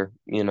leader,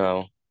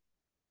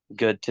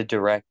 good to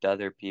direct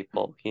other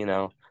people,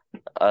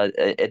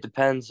 it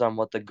depends on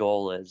what the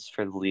goal is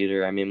for the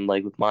leader. I mean,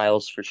 like with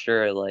Miles for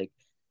sure, like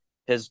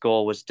his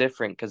goal was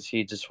different because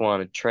he just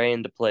wanted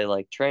Train to play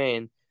like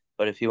Train,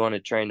 but if he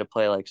wanted Train to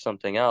play like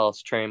something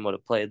else, Train would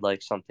have played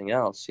like something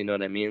else, you know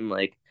what I mean?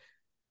 Like,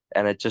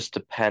 and it just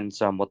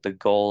depends on what the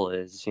goal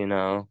is.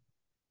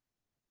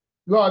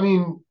 Well, I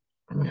mean,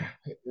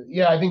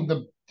 yeah, I think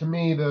the to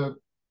me the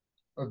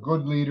a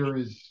good leader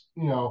is,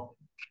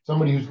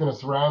 somebody who's going to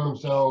surround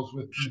themselves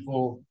with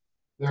people.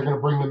 They're going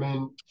to bring them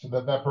in so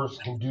that that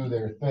person can do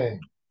their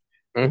thing.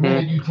 The Mm-hmm.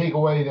 minute you take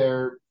away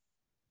the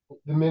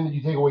minute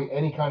you take away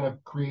any kind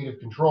of creative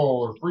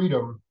control or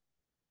freedom,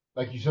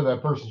 like you said,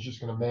 that person's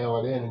just going to mail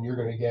it in, and you're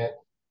going to get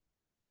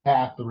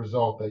half the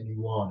result that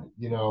you wanted.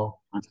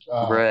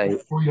 Right.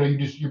 Or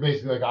you're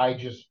basically like I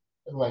just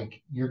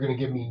like you're going to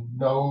give me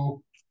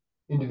no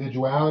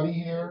individuality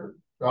here.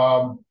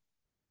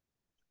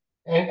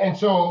 And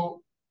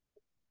so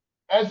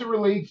as it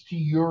relates to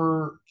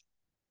your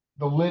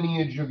the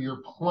lineage of your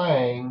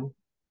playing,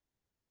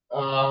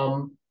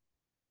 um,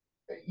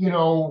 you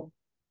know,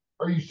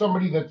 are you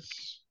somebody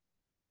that's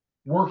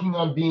working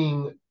on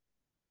being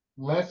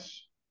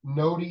less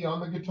notey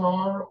on the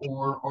guitar,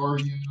 or are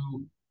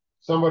you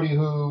somebody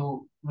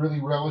who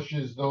really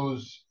relishes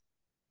those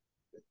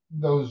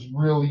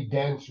really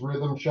dense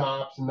rhythm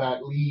chops, and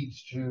that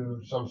leads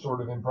to some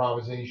sort of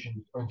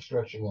improvisation and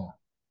stretching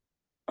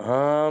out?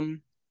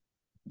 Um,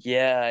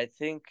 yeah, I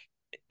think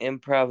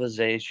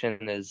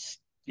improvisation is,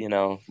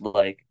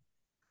 like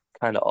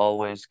kind of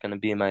always going to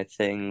be my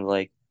thing,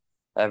 like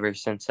ever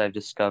since I've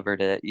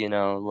discovered it,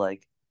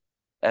 like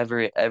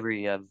every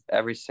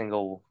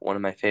single one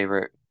of my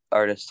favorite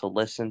artists to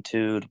listen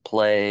to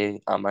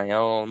play on my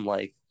own,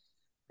 like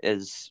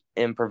is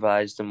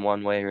improvised in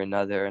one way or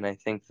another. And I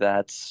think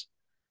that's,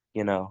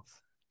 you know,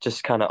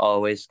 just kind of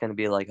always going to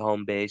be like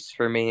home base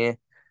for me.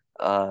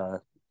 Uh,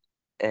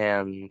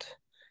 and,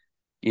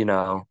 you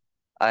know,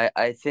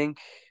 I think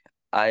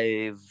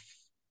I've,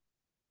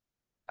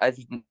 I've,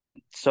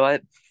 so I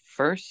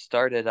first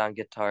started on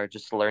guitar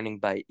just learning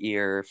by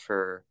ear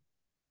for,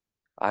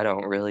 I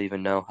don't really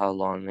even know how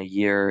long, a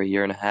year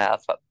and a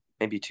half,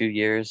 maybe 2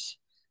 years.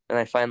 And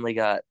I finally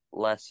got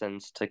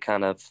lessons to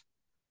kind of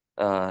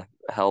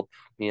help,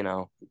 you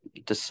know,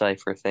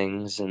 decipher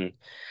things and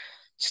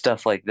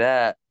stuff like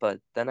that. But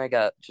then I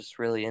got just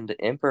really into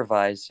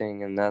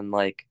improvising, and then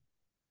like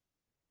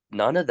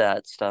none of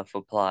that stuff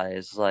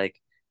applies.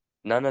 Like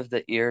none of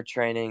the ear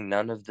training,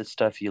 none of the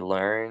stuff you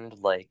learned,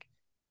 like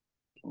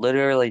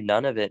literally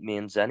none of it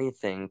means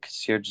anything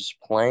because you're just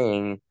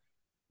playing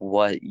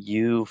what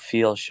you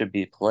feel should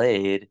be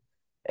played,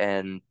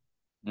 and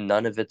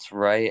none of it's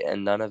right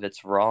and none of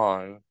it's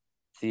wrong,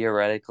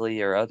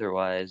 theoretically or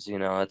otherwise.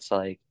 It's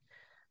like,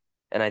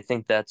 and I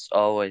think that's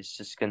always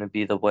just going to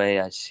be the way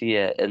I see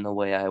it and the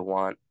way I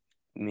want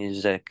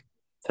music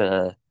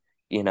to,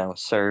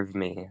 serve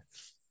me.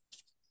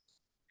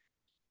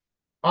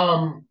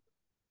 Um,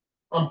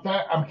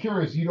 I'm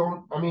curious. You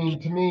don't. I mean,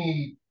 to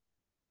me,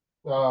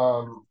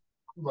 um,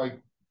 like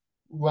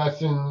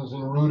lessons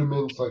and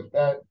rudiments like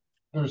that.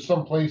 There's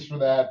some place for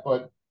that,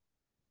 but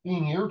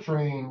being ear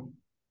trained,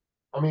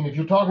 I mean, if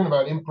you're talking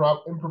about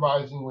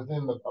improvising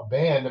within a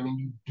band, I mean,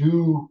 you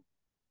do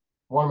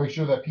want to make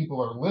sure that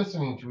people are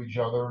listening to each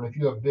other. And if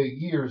you have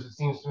big ears, it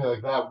seems to me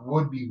like that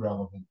would be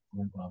relevant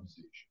for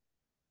improvisation.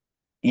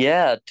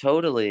 Yeah,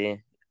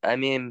 totally. I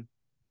mean,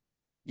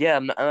 yeah,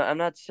 I'm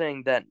not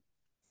saying that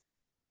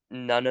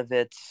none of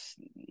it's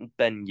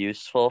been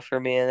useful for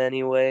me in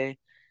any way.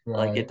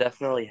 Like it Right.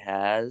 definitely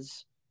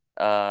has.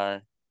 Uh,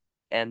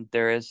 and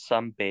there is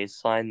some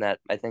baseline that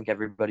I think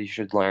everybody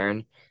should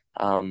learn.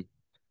 Um,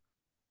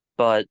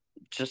 but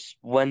just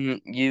when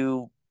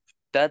you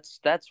that's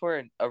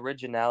where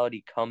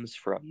originality comes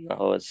from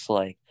though. It's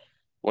like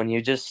when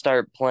you just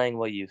start playing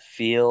what you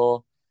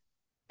feel,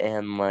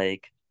 and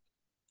like,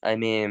 I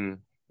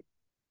mean,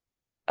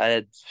 I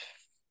had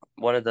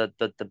one of the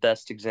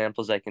best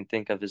examples I can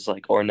think of is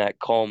like Ornette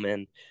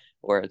Coleman,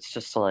 where it's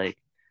just like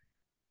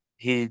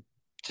he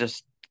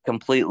just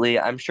completely.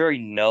 I'm sure he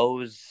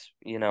knows,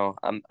 in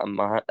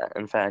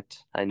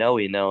fact, I know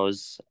he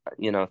knows,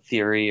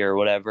 theory or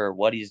whatever,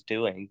 what he's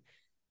doing,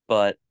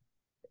 but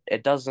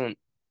it doesn't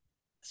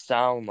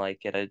sound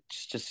like it.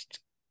 It's just,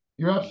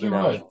 You're you absolutely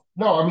know, right.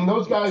 No, I mean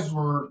those guys it's,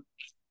 were.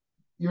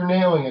 You're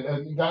nailing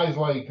it. Guys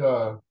like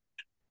I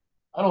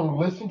don't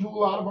listen to a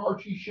lot of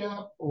Archie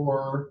Shepp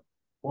or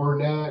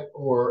Nat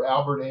or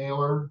Albert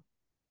Ayler,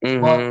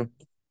 but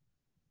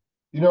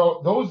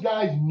mm-hmm. those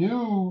guys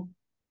knew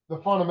the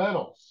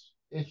fundamentals.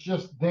 It's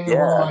just they were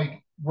Yeah,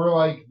 like we're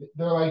like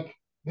they're like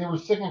they were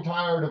sick and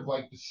tired of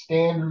like the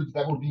standards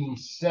that were being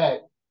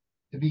set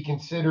to be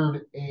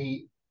considered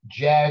a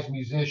jazz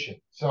musician.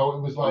 So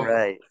it was like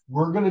right.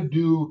 we're gonna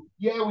do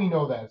yeah we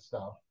know that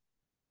stuff,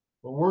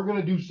 but we're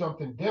gonna do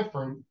something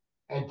different.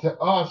 And to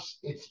us,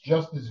 it's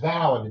just as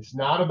valid. It's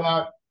not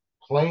about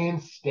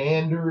playing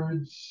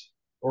standards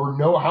or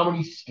know how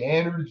many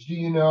standards do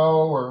you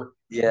know or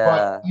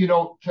but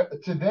Yeah.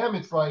 to them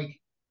it's like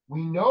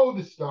we know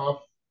the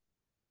stuff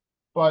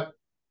but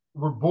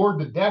we're bored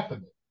to death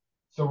of it,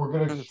 so we're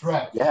going to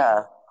stretch.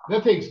 Yeah.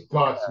 That takes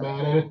guts,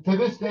 man. And to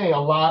this day a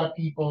lot of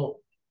people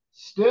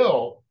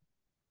still,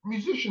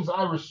 musicians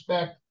I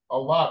respect a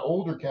lot,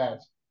 older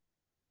cats,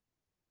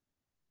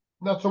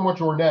 not so much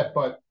Ornette,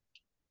 but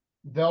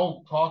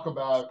they'll talk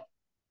about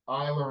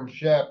Eiler and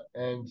Shep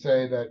and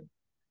say that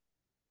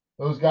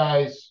those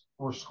guys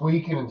were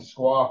squeaking and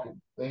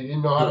squawking. They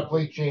didn't know how to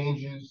play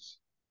changes.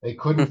 They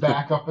couldn't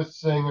back up a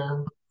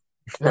singer.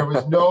 There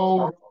was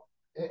no,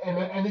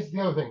 and this is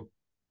the other thing.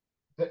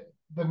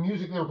 The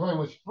music they were playing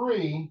was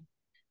free,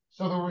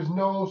 so there was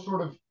no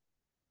sort of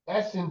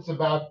essence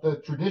about the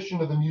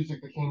tradition of the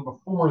music that came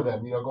before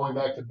them. Going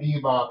back to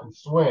bebop and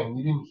swing,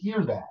 you didn't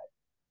hear that.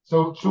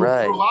 So for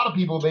a Right. lot of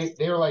people,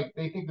 they're like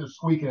they think they're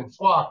squeaking and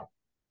squawking.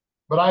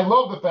 But I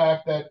love the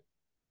fact that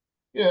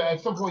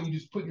at some point you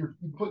put your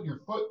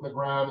foot in the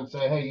ground and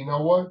say, hey, you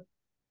know what?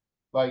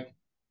 Like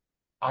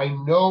I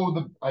know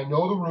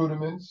the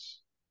rudiments,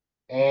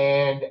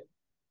 and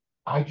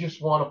I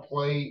just want to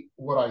play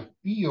what I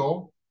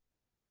feel,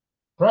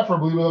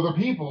 preferably with other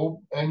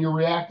people, and you're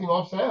reacting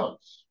off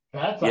sounds.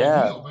 That's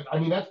Yeah. ideal. But I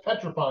mean, that's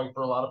petrifying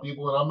for a lot of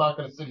people, and I'm not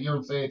going to sit here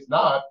and say it's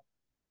not.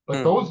 But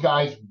Hmm. those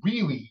guys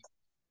really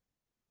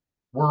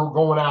were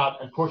going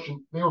out and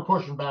pushing. They were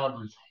pushing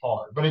boundaries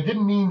hard. But it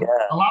didn't mean Yeah.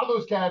 a lot of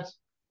those cats.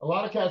 A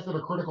lot of cats that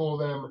are critical of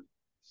them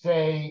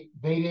say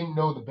they didn't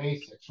know the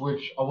basics,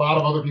 which a lot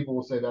of other people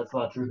will say that's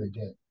not true. They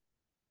did.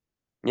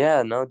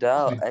 Yeah, no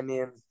doubt. Honestly, I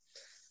mean,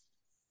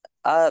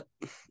 uh,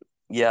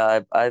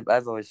 yeah,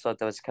 I've always thought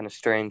that was kind of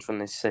strange when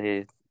they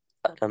say,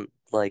 I don't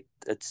like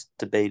it's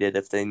debated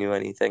if they knew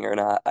anything or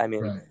not. I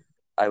mean, right.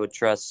 I would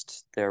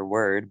trust their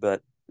word,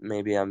 but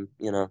maybe I'm,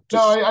 No,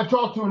 just I've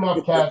talked to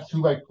enough cats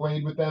who like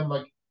played with them.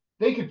 Like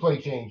they could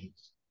play changes.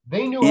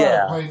 They knew how to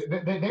yeah,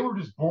 play. They were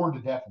just bored to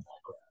death of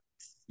that crap,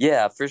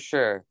 yeah, for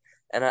sure.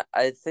 And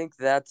I think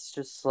that's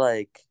just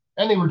like,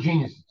 and they were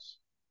geniuses.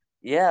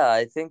 yeah,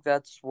 I think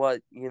that's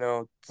what,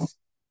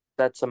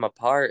 sets them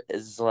apart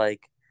is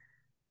like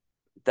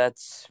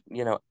that's,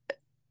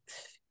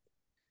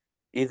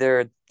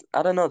 either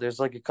I don't know, there's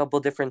like a couple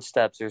different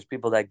steps. There's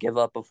people that give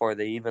up before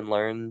they even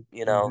learn,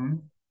 Mm-hmm.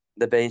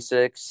 the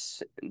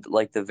basics,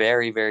 like the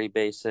very, very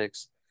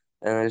basics.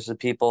 And there's the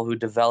people who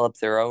develop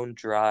their own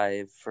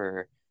drive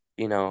for,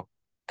 you know,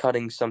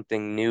 cutting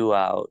something new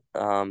out.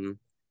 And,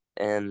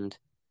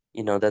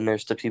 then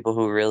there's the people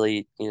who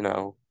really,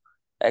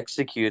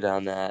 execute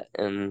on that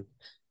and,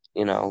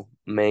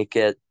 make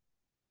it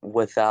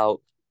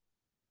without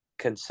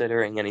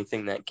considering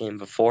anything that came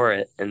before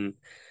it and,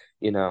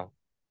 you know,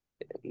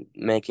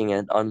 making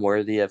it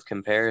unworthy of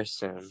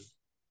comparison.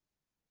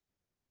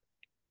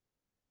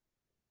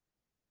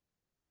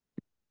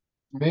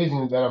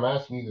 Amazing that I'm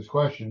asking you this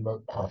question,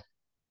 but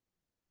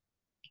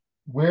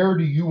where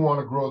do you want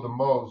to grow the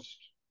most?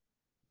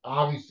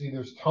 Obviously,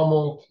 there's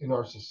tumult in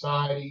our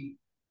society.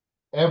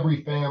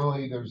 Every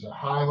family, there's a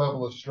high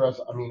level of stress.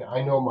 I mean,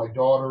 I know my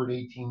daughter at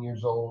 18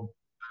 years old,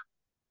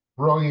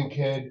 brilliant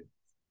kid,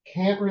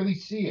 can't really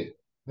see it.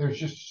 There's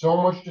just so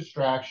much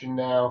distraction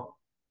now,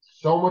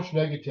 so much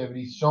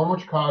negativity, so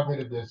much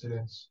cognitive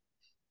dissonance.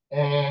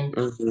 And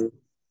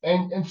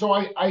Hmm. so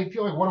I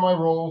feel like one of my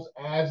roles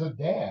as a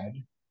dad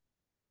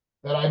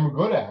that I'm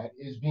good at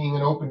is being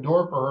an open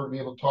door for her to be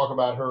able to talk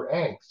about her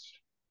angst.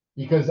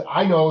 Because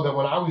I know that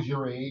when I was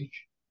your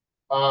age,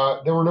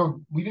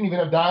 we didn't even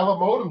have dial-up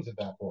modems at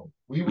that point.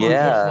 We were just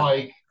Yeah.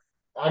 like,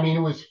 I mean, it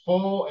was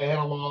full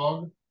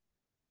analog.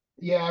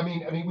 Yeah,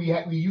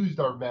 we used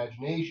our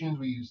imaginations,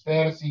 we used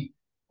fantasy,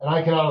 and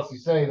I can honestly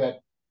say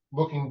that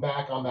looking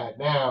back on that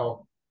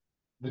now,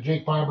 the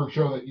Jake Feinberg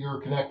show that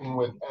you're connecting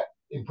with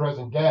in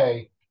present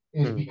day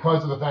is Hmm.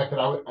 because of the fact that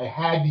I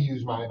had to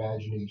use my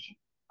imagination.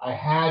 I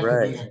had to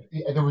be.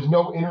 Right. There was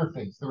no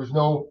interface. There was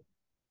no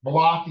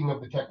blocking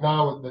of the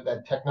technology,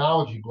 that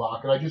technology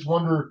block. And I just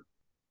wonder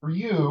for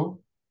you,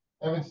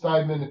 Evan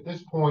Steidtman, at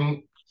this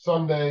point,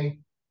 Sunday,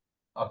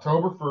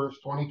 October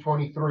 1st,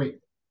 2023,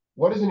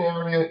 what is an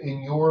area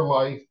in your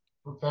life,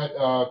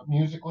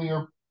 musically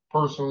or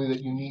personally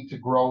that you need to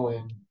grow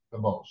in the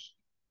most?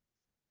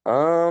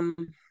 Um,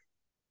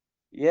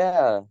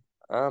 yeah.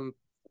 Um,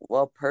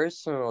 well,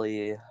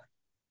 personally,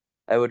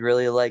 I would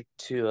really like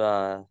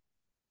to,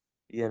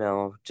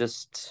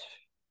 just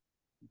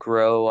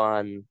grow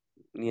on,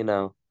 you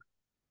know,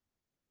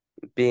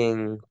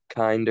 being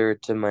kinder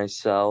to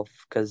myself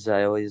because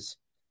I always,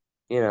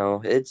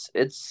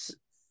 it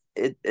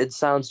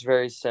sounds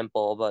very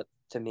simple, but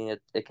to me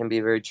it can be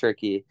very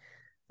tricky.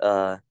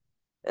 Uh,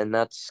 and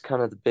that's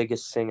kind of the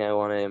biggest thing I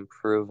want to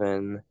improve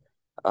in.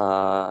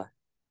 Uh,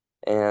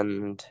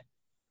 and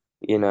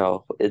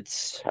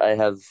I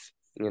have,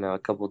 a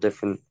couple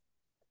different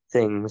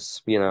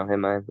things,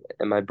 in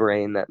my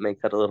brain that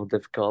make that a little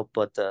difficult,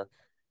 but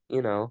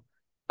you know,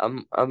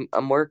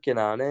 I'm working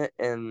on it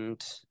and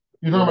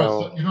you know,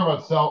 You're talking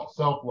about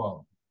self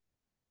love.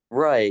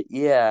 right,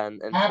 yeah,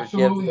 and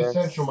Absolutely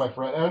essential, forgiveness. my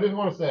friend. And I just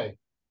want to say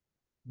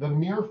the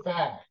mere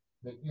fact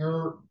that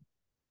you're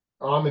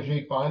on the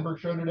Jake Feinberg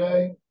show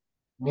today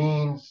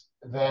means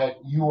that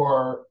you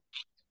are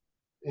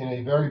in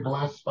a very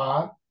blessed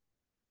spot,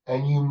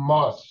 and you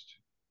must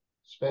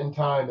spend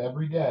time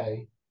every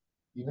day,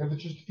 even if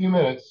it's just a few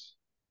minutes,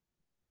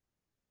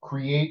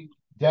 create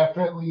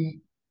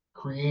definitely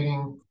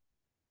creating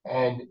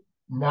and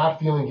not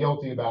feeling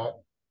guilty about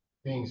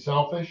being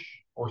selfish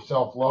or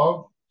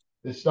self-love.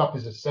 This stuff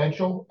is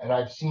essential, and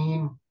I've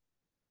seen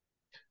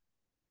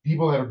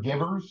people that are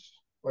givers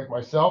like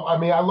myself. I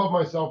mean, I love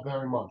myself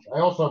very much. I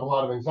also have a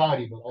lot of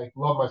anxiety, but I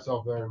love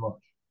myself very much.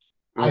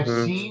 I've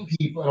Mm-hmm. seen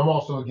people, and I'm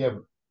also a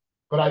giver,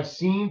 but I've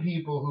seen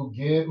people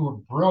who are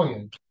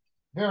brilliant,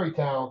 very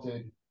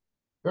talented,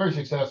 very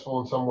successful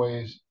in some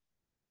ways,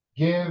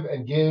 give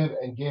and give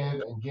and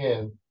give and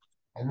give.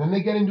 And then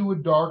they get into a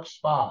dark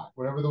spot,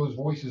 whatever those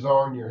voices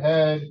are in your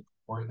head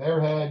or in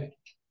their head.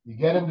 You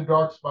get into a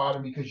dark spot,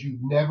 and because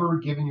you've never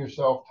given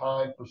yourself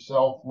time for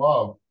self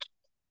love,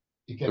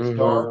 it gets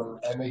dark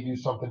Mm-hmm. and they do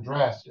something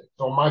drastic.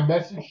 So, my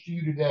message to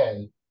you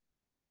today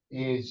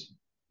is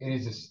it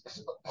is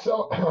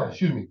so,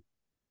 excuse me,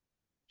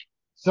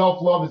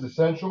 self love is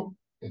essential.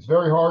 It's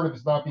very hard if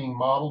it's not being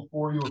modeled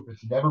for you, if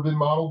it's never been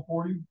modeled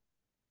for you.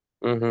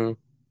 Mm-hmm.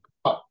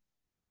 But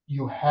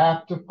you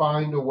have to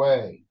find a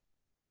way,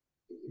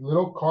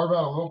 little carve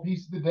out a little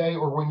piece of the day,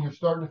 or when you're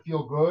starting to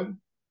feel good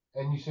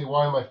and you say,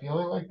 why am I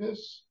feeling like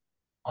this?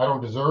 I don't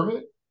deserve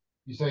it.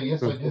 You say,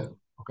 yes, I Mm-hmm. do.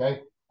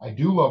 Okay. I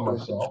do love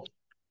myself,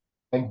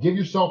 and give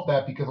yourself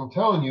that, because I'm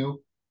telling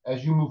you,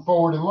 as you move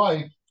forward in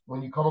life,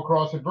 when you come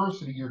across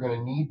adversity, you're going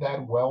to need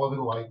that well of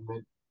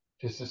enlightenment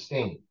to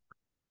sustain.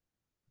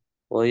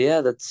 Well,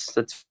 yeah, that's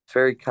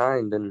very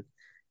kind, and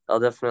I'll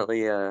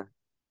definitely, you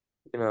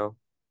know,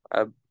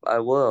 I I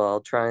will.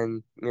 I'll try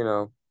and,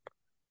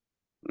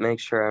 make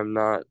sure I'm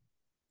not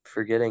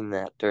forgetting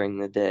that during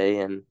the day,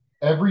 and you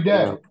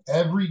know,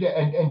 Every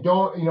day. And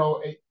don't,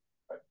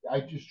 I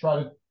just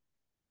try to,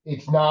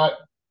 it's not,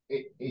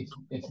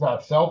 it's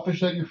not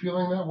selfish that you're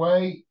feeling that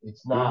way.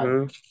 It's not,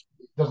 mm-hmm.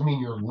 it doesn't mean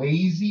you're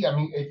lazy. I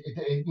mean,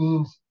 it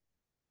means,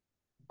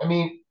 I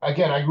mean,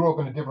 again, I grew up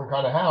in a different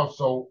kind of house,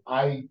 so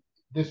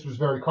this was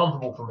very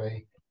comfortable for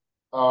me.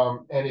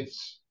 And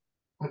it's,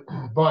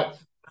 but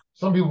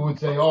some people would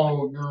say,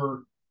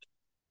 oh,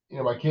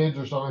 my kids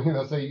or something,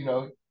 they'll say,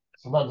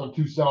 sometimes I'm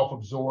too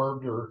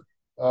self-absorbed, or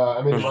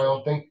I'm into my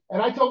own thing.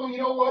 And I tell them, you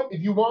know what?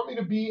 If you want me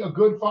to be a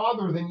good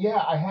father, then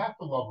yeah, I have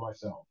to love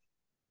myself.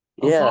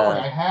 I'm sorry,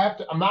 Yeah. I have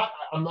to. I'm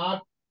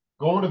not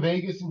going to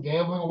Vegas and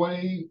gambling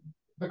away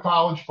the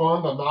college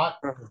fund. I'm not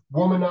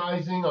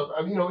womanizing.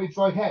 It's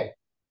like, hey,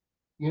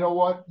 you know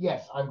what?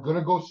 Yes, I'm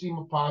gonna go see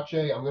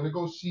Mapache. I'm gonna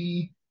go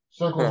see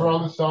Circles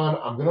Around the Sun.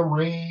 I'm gonna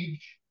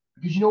rage,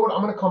 because you know what?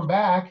 I'm gonna come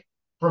back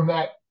from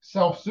that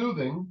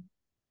self-soothing,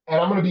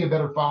 and I'm gonna be a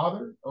better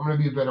father. I'm gonna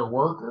be a better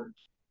worker.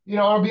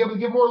 I'll be able to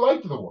give more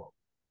light to the world.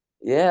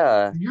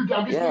 Yeah. I'm just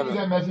Yeah. giving you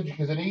that message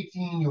because at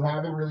 18 you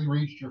haven't really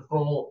reached your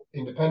full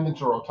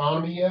independence or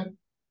autonomy yet.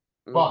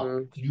 But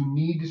Mm-hmm. you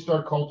need to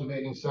start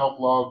cultivating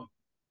self-love,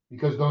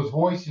 because those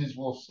voices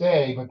will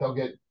stay, but they'll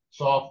get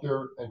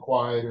softer and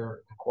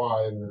quieter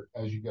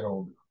as you get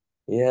older.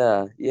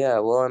 Yeah. Yeah.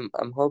 Well,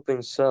 I'm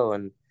hoping so,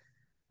 and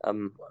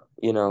um,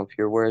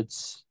 your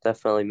words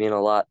definitely mean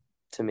a lot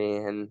to me,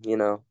 and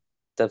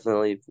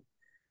definitely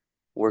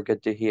were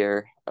good to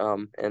hear.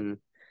 And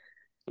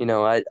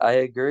I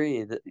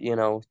agree that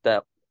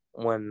that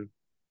when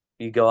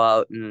you go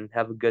out and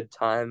have a good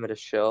time at a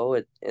show,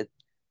 it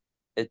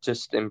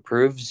just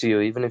improves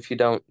you, even if you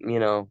don't,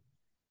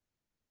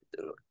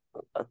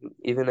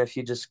 even if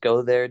you just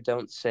go there,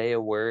 don't say a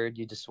word,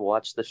 you just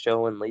watch the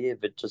show and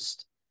leave. It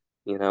just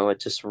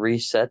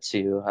resets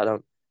you.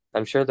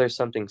 I'm sure there's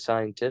something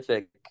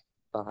scientific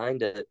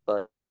behind it,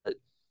 but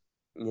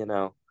you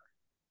know,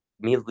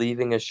 me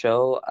leaving a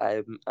show,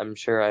 I'm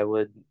sure I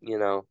would,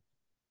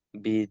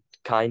 be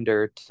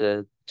kinder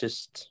to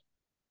just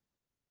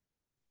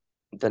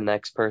the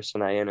next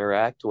person I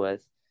interact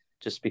with,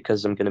 just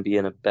because I'm going to be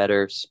in a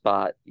better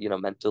spot,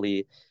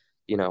 mentally,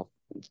 you know,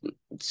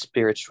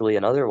 spiritually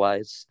and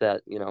otherwise,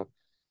 that,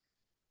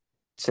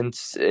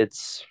 since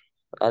it's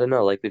I don't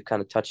know, like we've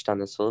kind of touched on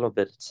this a little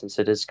bit since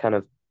it is kind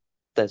of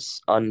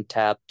this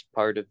untapped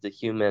part of the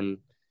human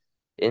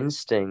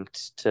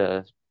instinct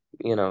to,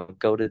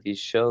 go to these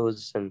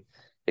shows and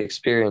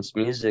experience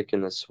music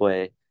in this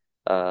way,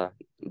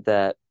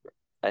 that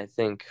I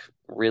think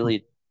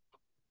really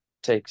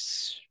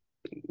takes,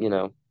 you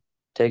know,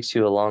 takes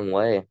you a long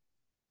way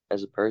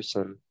as a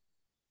person.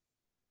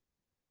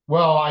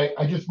 Well,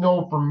 I just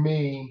know for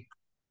me,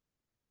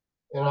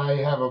 and I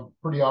have a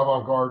pretty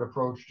avant-garde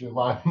approach to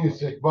live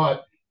music,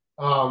 but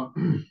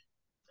um,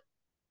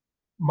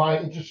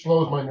 it just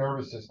slows my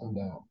nervous system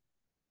down.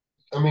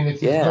 I mean, it's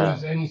as good Yeah,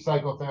 as any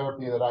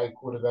psychotherapy that I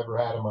would have ever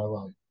had in my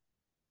life.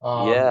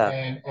 yeah,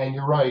 And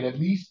you're right. At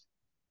least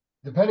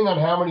depending on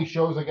how many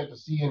shows I get to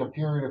see in a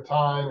period of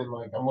time, and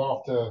like I'm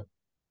off to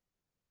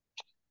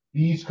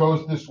the East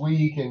Coast this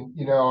week, and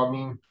I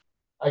mean,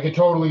 I could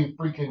totally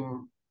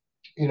freaking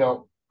you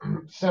know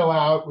sell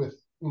out with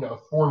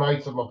 4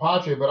 nights of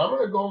Mapache, but I'm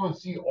going to go and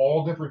see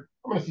all different.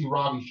 I'm going to see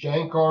Ravi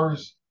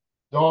Shankar's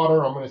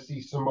daughter. I'm going to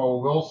see Samoa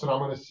Wilson. I'm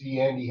going to see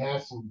Andy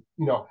Hess, and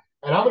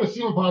I'm going to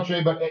see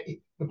Mapache. But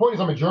the point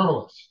is, I'm a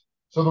journalist,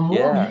 so the more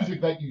yeah,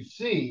 music that you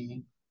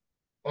see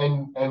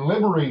and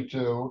liberate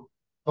to,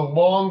 the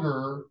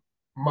longer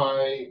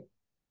my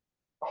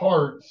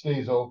heart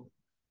stays open.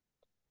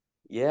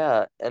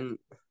 yeah. And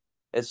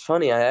it's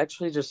funny, I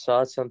actually just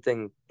saw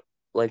something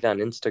like on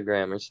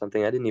Instagram or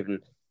something. I didn't even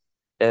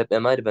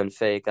it might have been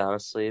fake,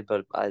 honestly,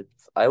 but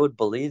I would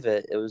believe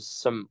it. It was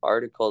some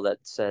article that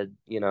said,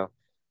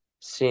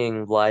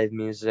 seeing live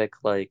music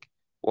like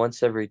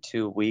once every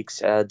 2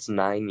 weeks adds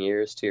 9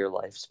 years to your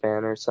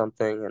lifespan or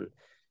something. And,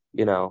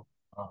 you know,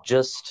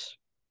 just,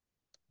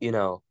 you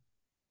know,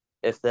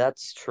 if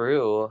that's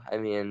true, I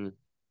mean,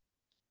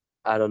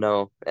 I don't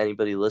know,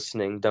 anybody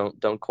listening,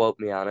 don't quote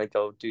me on it.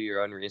 Go do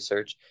your own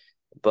research.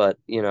 But,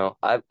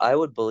 I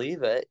would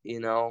believe it,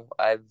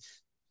 I've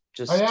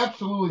I just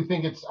absolutely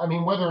think I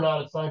mean, whether or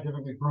not it's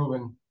scientifically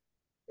proven,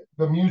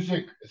 the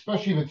music,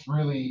 especially if it's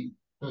really,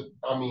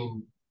 I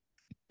mean,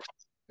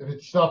 if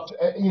it's stuff,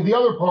 the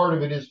other part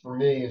of it is for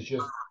me is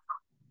just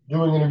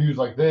doing interviews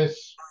like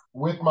this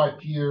with my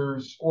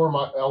peers or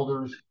my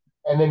elders,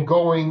 and then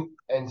going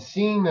and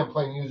seeing them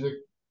play music.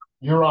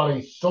 You're on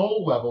a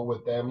soul level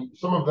with them.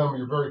 Some of them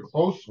you're very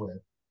close with,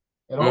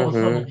 and all of a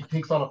sudden mm-hmm, it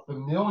takes on a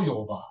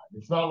familial vibe.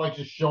 It's not like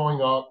just showing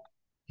up,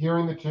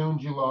 hearing the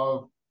tunes you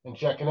love, and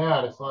checking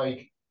out. It's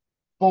like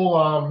full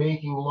on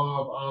making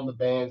love on the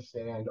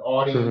bandstand,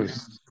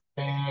 audience,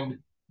 band,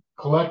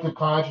 collective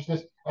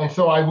consciousness. And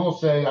so I will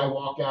say I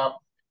walk out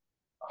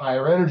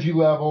higher energy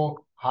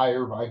level,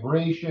 higher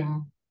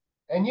vibration.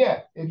 And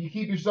yeah, if you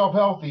keep yourself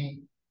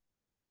healthy,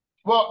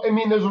 well, I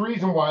mean, there's a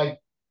reason why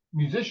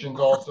musicians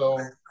also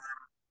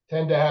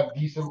tend to have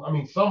decent, I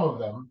mean, some of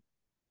them,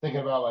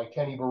 thinking about like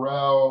Kenny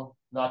Burrell,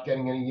 not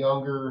getting any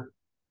younger,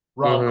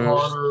 Rob mm-hmm.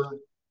 Carter,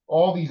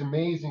 all these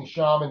amazing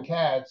shaman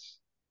cats,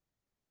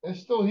 they're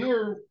still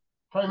here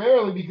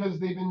primarily because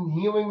they've been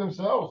healing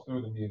themselves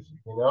through the music.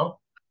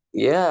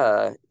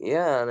 Yeah,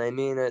 yeah, and I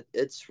mean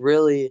it's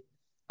really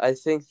I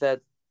think that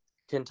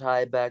can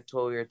tie back to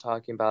what we were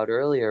talking about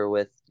earlier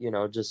with,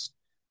 just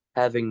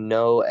having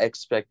no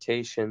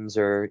expectations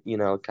or,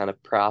 kind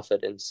of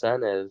profit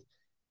incentive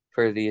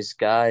for these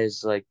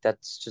guys. Like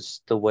that's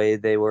just the way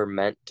they were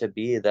meant to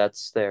be.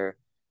 That's their,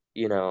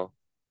 you know,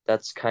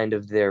 that's kind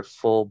of their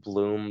full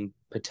bloom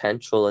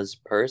potential as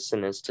a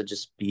person is to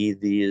just be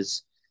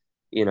these,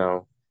 you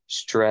know,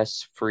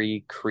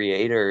 stress-free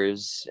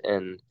creators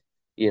and,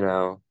 you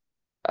know,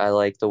 I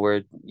like the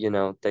word,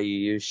 that you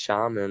use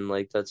shaman,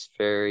 like that's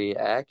very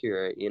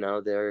accurate.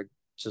 They're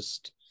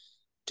just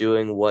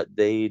doing what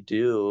they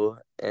do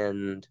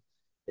and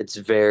it's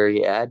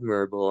very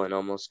admirable and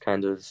almost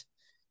kind of,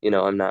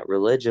 I'm not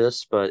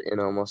religious, but in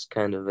almost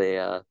kind of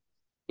a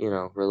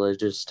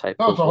religious type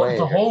No, of it's a way.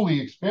 holy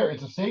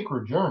experience. It's a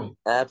sacred journey,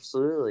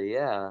 Absolutely,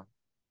 yeah.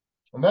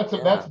 and that's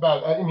Yeah.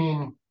 about. I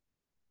mean,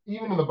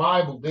 even in the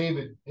Bible,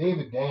 David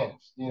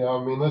danced.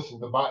 I mean, listen,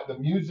 the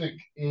music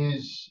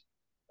is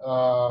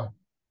uh,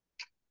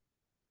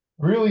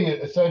 really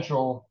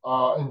essential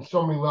in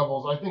so many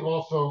levels. I think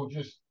also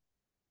just,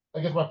 I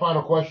guess my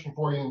final question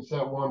for you in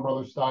set one,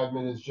 Brother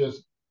Steidtman, is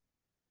just: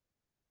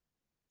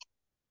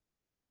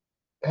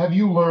 have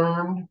you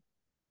learned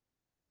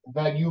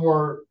that you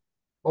are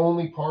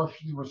only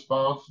partially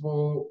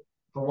responsible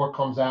for what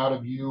comes out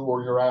of you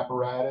or your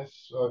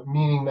apparatus?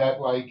 Meaning that,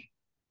 like,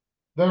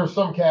 there are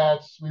some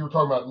cats, we were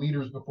talking about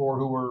leaders before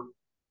who were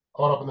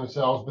caught up in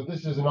themselves, but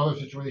this is another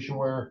situation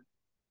where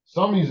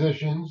some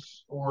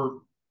musicians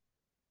or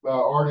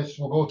artists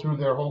will go through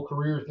their whole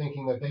career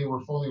thinking that they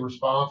were fully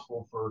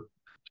responsible for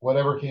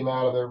whatever came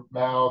out of their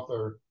mouth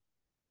or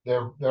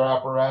their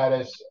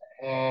apparatus.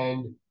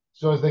 And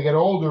so as they get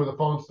older, the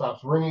phone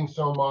stops ringing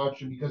so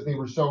much, and because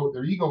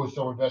their ego was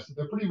so invested,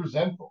 they're pretty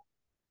resentful.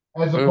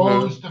 As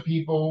opposed Mm-hmm. to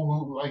people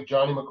who like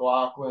Johnny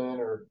McLaughlin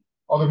or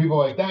other people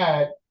like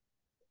that,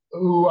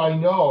 who I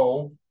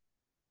know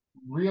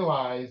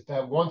realize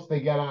that once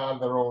they get out of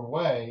their own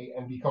way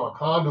and become a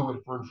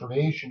conduit for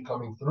information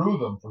coming through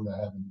them from the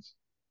heavens,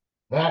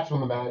 That's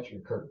when the magic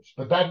occurs.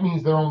 But that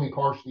means they're only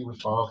partially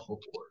responsible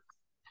for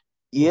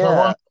it. And so I Yeah,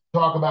 want to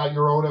talk about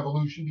your own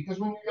evolution because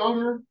when you're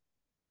younger,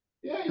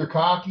 yeah, you're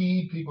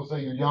cocky. People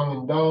say you're young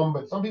and dumb,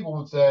 but some people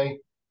would say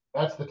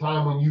that's the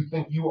time when you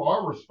think you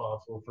are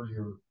responsible for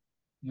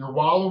you're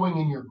wallowing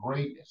in your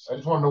greatness. I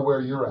just want to know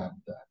where you're at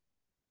with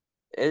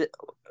that. it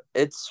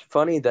it's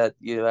funny that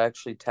you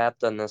actually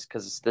tapped on this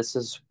because this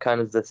is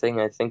kind of the thing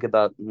I think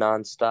about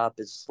nonstop.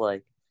 Is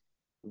like,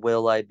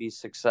 will I be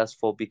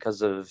successful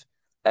because of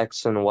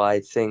X and Y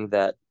thing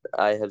that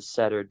I have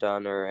said or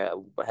done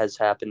or has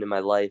happened in my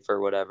life or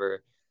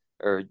whatever,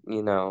 or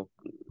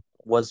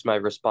was my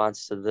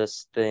response to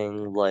this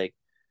thing like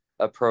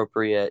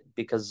appropriate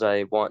because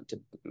I want to,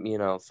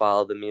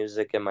 follow the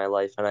music in my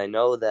life. And I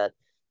know that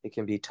it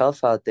can be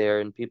tough out there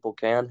and people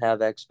can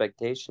have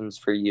expectations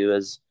for you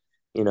as,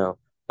 you know,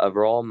 a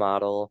role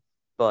model.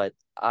 But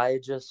I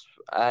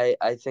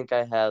think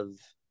I have,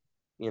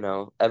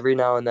 every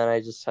now and then I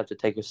just have to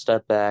take a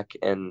step back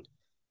and,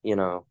 you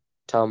know,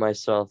 tell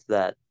myself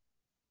that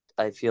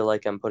I feel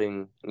like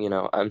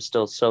I'm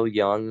still so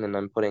young and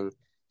I'm putting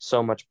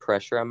so much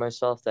pressure on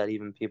myself that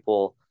even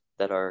people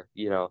that are,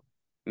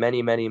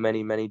 many, many,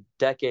 many, many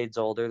decades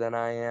older than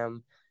I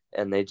am,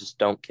 and they just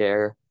don't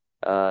care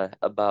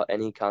about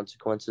any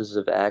consequences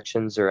of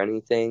actions or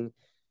anything.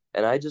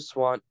 And I just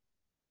want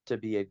to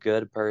be a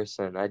good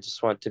person. I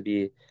just want to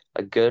be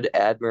a good,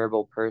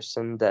 admirable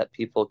person that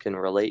people can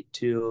relate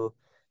to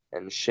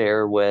and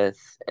share with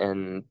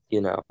and,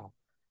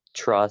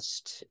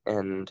 trust.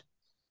 And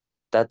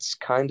that's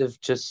kind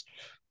of just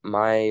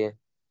my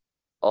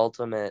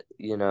ultimate,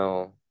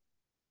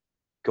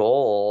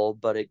 goal,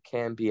 but it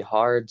can be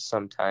hard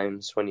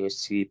sometimes when you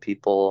see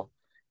people,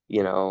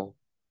 you know,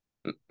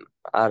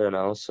 I don't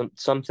know,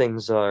 some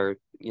things are,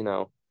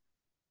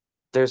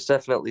 there's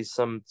definitely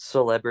some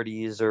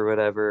celebrities or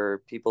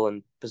whatever, people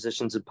in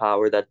positions of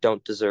power that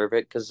don't deserve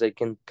it because they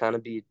can kind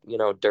of be,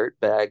 dirt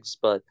bags,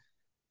 but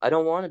I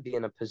don't want to be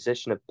in a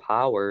position of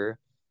power,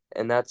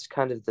 and that's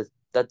kind of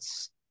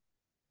that's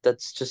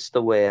just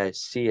the way I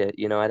see it.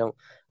 I don't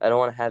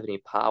want to have any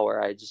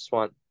power. I just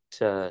want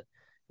to,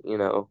 you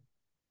know,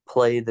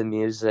 play the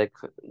music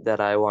that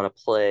I want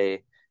to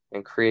play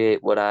and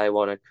create what I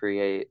want to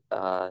create.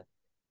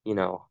 You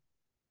know,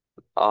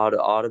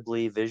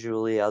 audibly,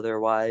 visually,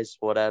 otherwise,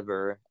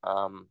 whatever.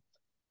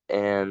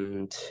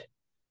 And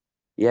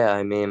yeah,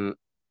 I mean,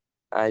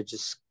 I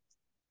just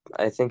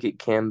I think it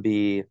can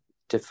be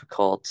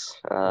difficult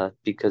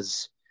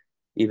because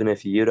even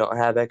if you don't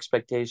have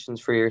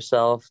expectations for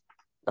yourself,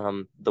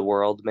 the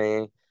world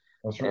may,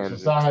 That's right. and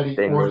Society,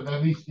 they or make.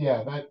 at least,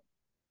 yeah, that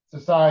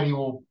society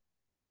will,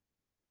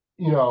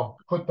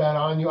 put that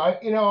on you.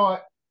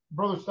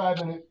 Brother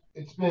Steidtman,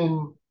 it's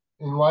been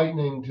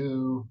enlightening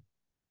to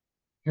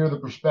hear the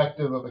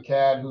perspective of a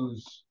cat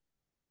who's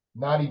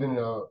not even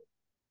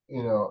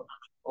you know,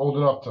 old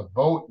enough to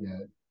vote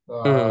yet.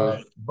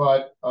 Mm,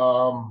 But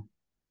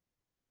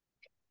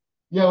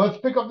yeah, let's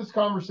pick up this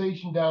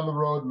conversation down the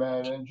road,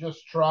 man, and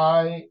just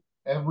try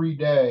every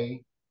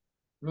day.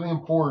 Really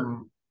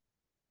important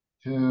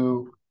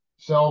to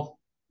self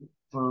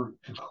to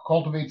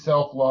cultivate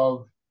self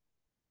love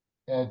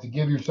and to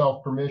give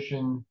yourself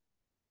permission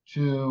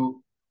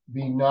to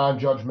be non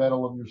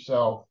judgmental of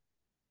yourself.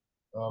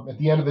 At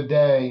the end of the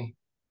day,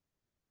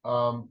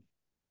 um,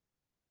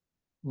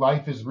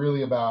 life is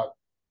really about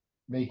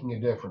making a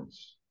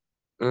difference.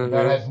 And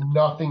that mm-hmm, has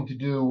nothing to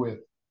do with,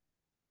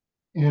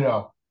 you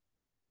know,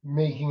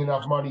 making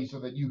enough money so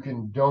that you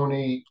can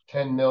donate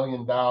 $10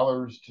 million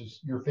to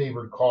your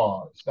favorite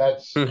cause.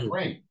 That's mm-hmm,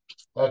 great.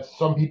 That's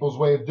some people's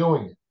way of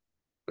doing it.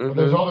 But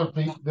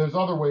mm-hmm, there's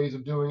other ways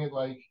of doing it,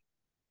 like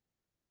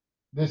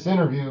this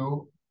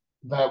interview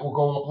that will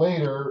go up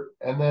later,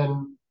 and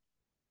then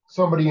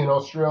somebody in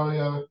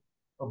Australia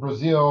or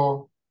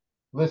Brazil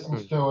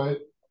listens to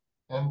it,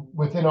 and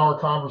within our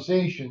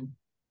conversation,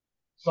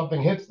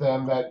 something hits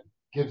them that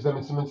gives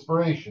them some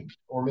inspiration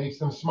or makes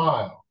them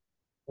smile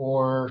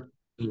or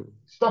mm-hmm.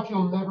 stuff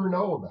you'll never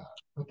know about.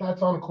 But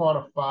that's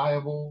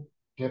unquantifiable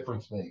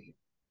difference making.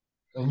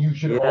 And you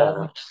should Yeah.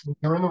 always, if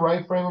you're in the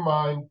right frame of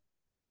mind,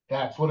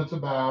 that's what it's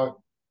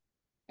about.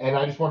 And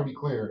I just want to be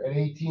clear at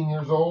 18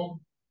 years old,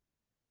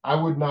 I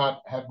would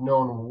not have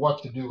known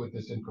what to do with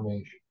this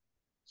information.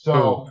 Mm.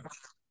 So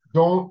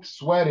don't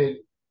sweat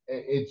it.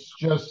 It's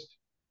just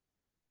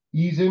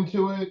ease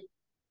into it.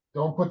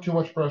 Don't put too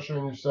much pressure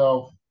on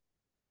yourself.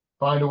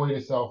 Find a way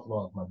to self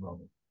love, my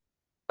brother.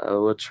 I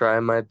will try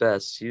my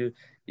best. You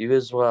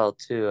as well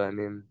too. I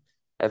mean,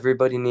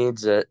 everybody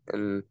needs it,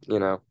 and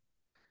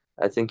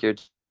I think you're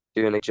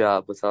doing a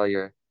job with all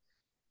your,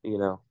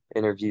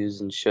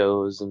 interviews and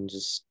shows and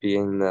just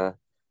being the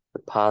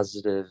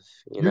positive,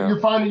 You're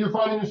finding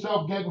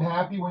yourself getting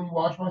happy when you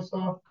watch my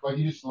stuff. Like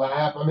you just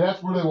laugh. I mean,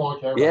 that's really all I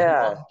care about.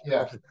 Yeah,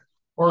 Yeah,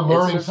 or it's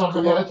learning just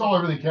something. Yeah, cool. that's all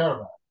I really care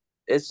about.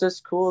 It's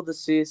just cool to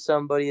see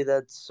somebody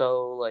that's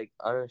so like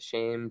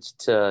unashamed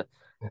to.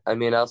 I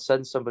mean, I'll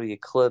send somebody a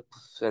clip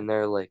and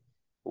they're like,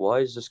 "Why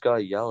is this guy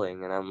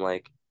yelling?" And I'm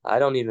like, I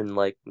don't even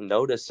like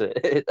notice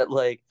it.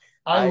 Like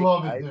I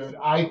love it, I dude.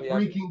 I truly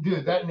freaking dude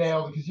that understand.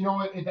 nailed it because you know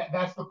what?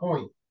 That's the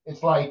point.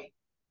 It's like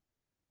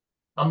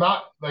I'm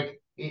not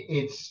like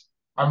it's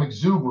I'm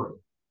exuberant.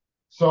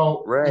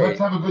 So let's Right.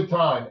 have a good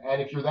time.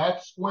 And if you're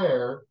that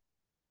square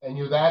and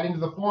you're that into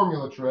the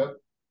formula trip,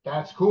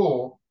 that's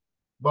cool.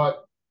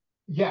 But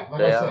yeah,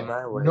 like I Stay out of said,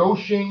 my way. no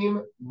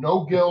shame,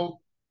 no guilt,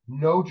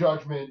 no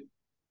judgment,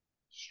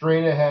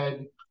 straight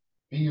ahead,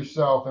 be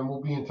yourself, and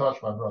we'll be in touch,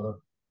 my brother.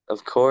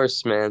 Of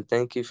course, man.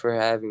 Thank you for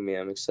having me.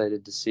 I'm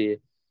excited to see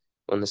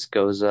when this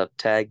goes up.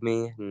 Tag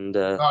me and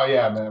Oh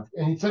yeah, man.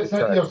 And keep in you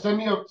know, touch. send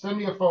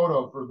me a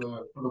photo for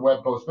the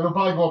web post. But it'll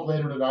probably go up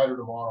later tonight or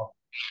tomorrow.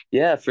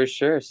 Yeah, for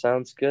sure.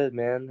 Sounds good,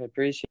 man. I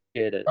appreciate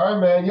it. All right,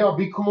 man. Yo,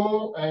 be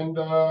cool, and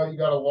you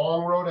got a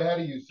long road ahead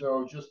of you,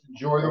 so just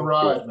enjoy the Thank you.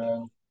 ride,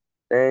 man.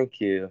 Thank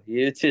you.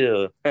 You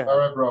too. All All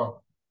right,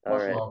 bro.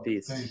 Much right. love.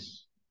 Peace.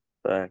 Peace.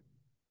 Bye.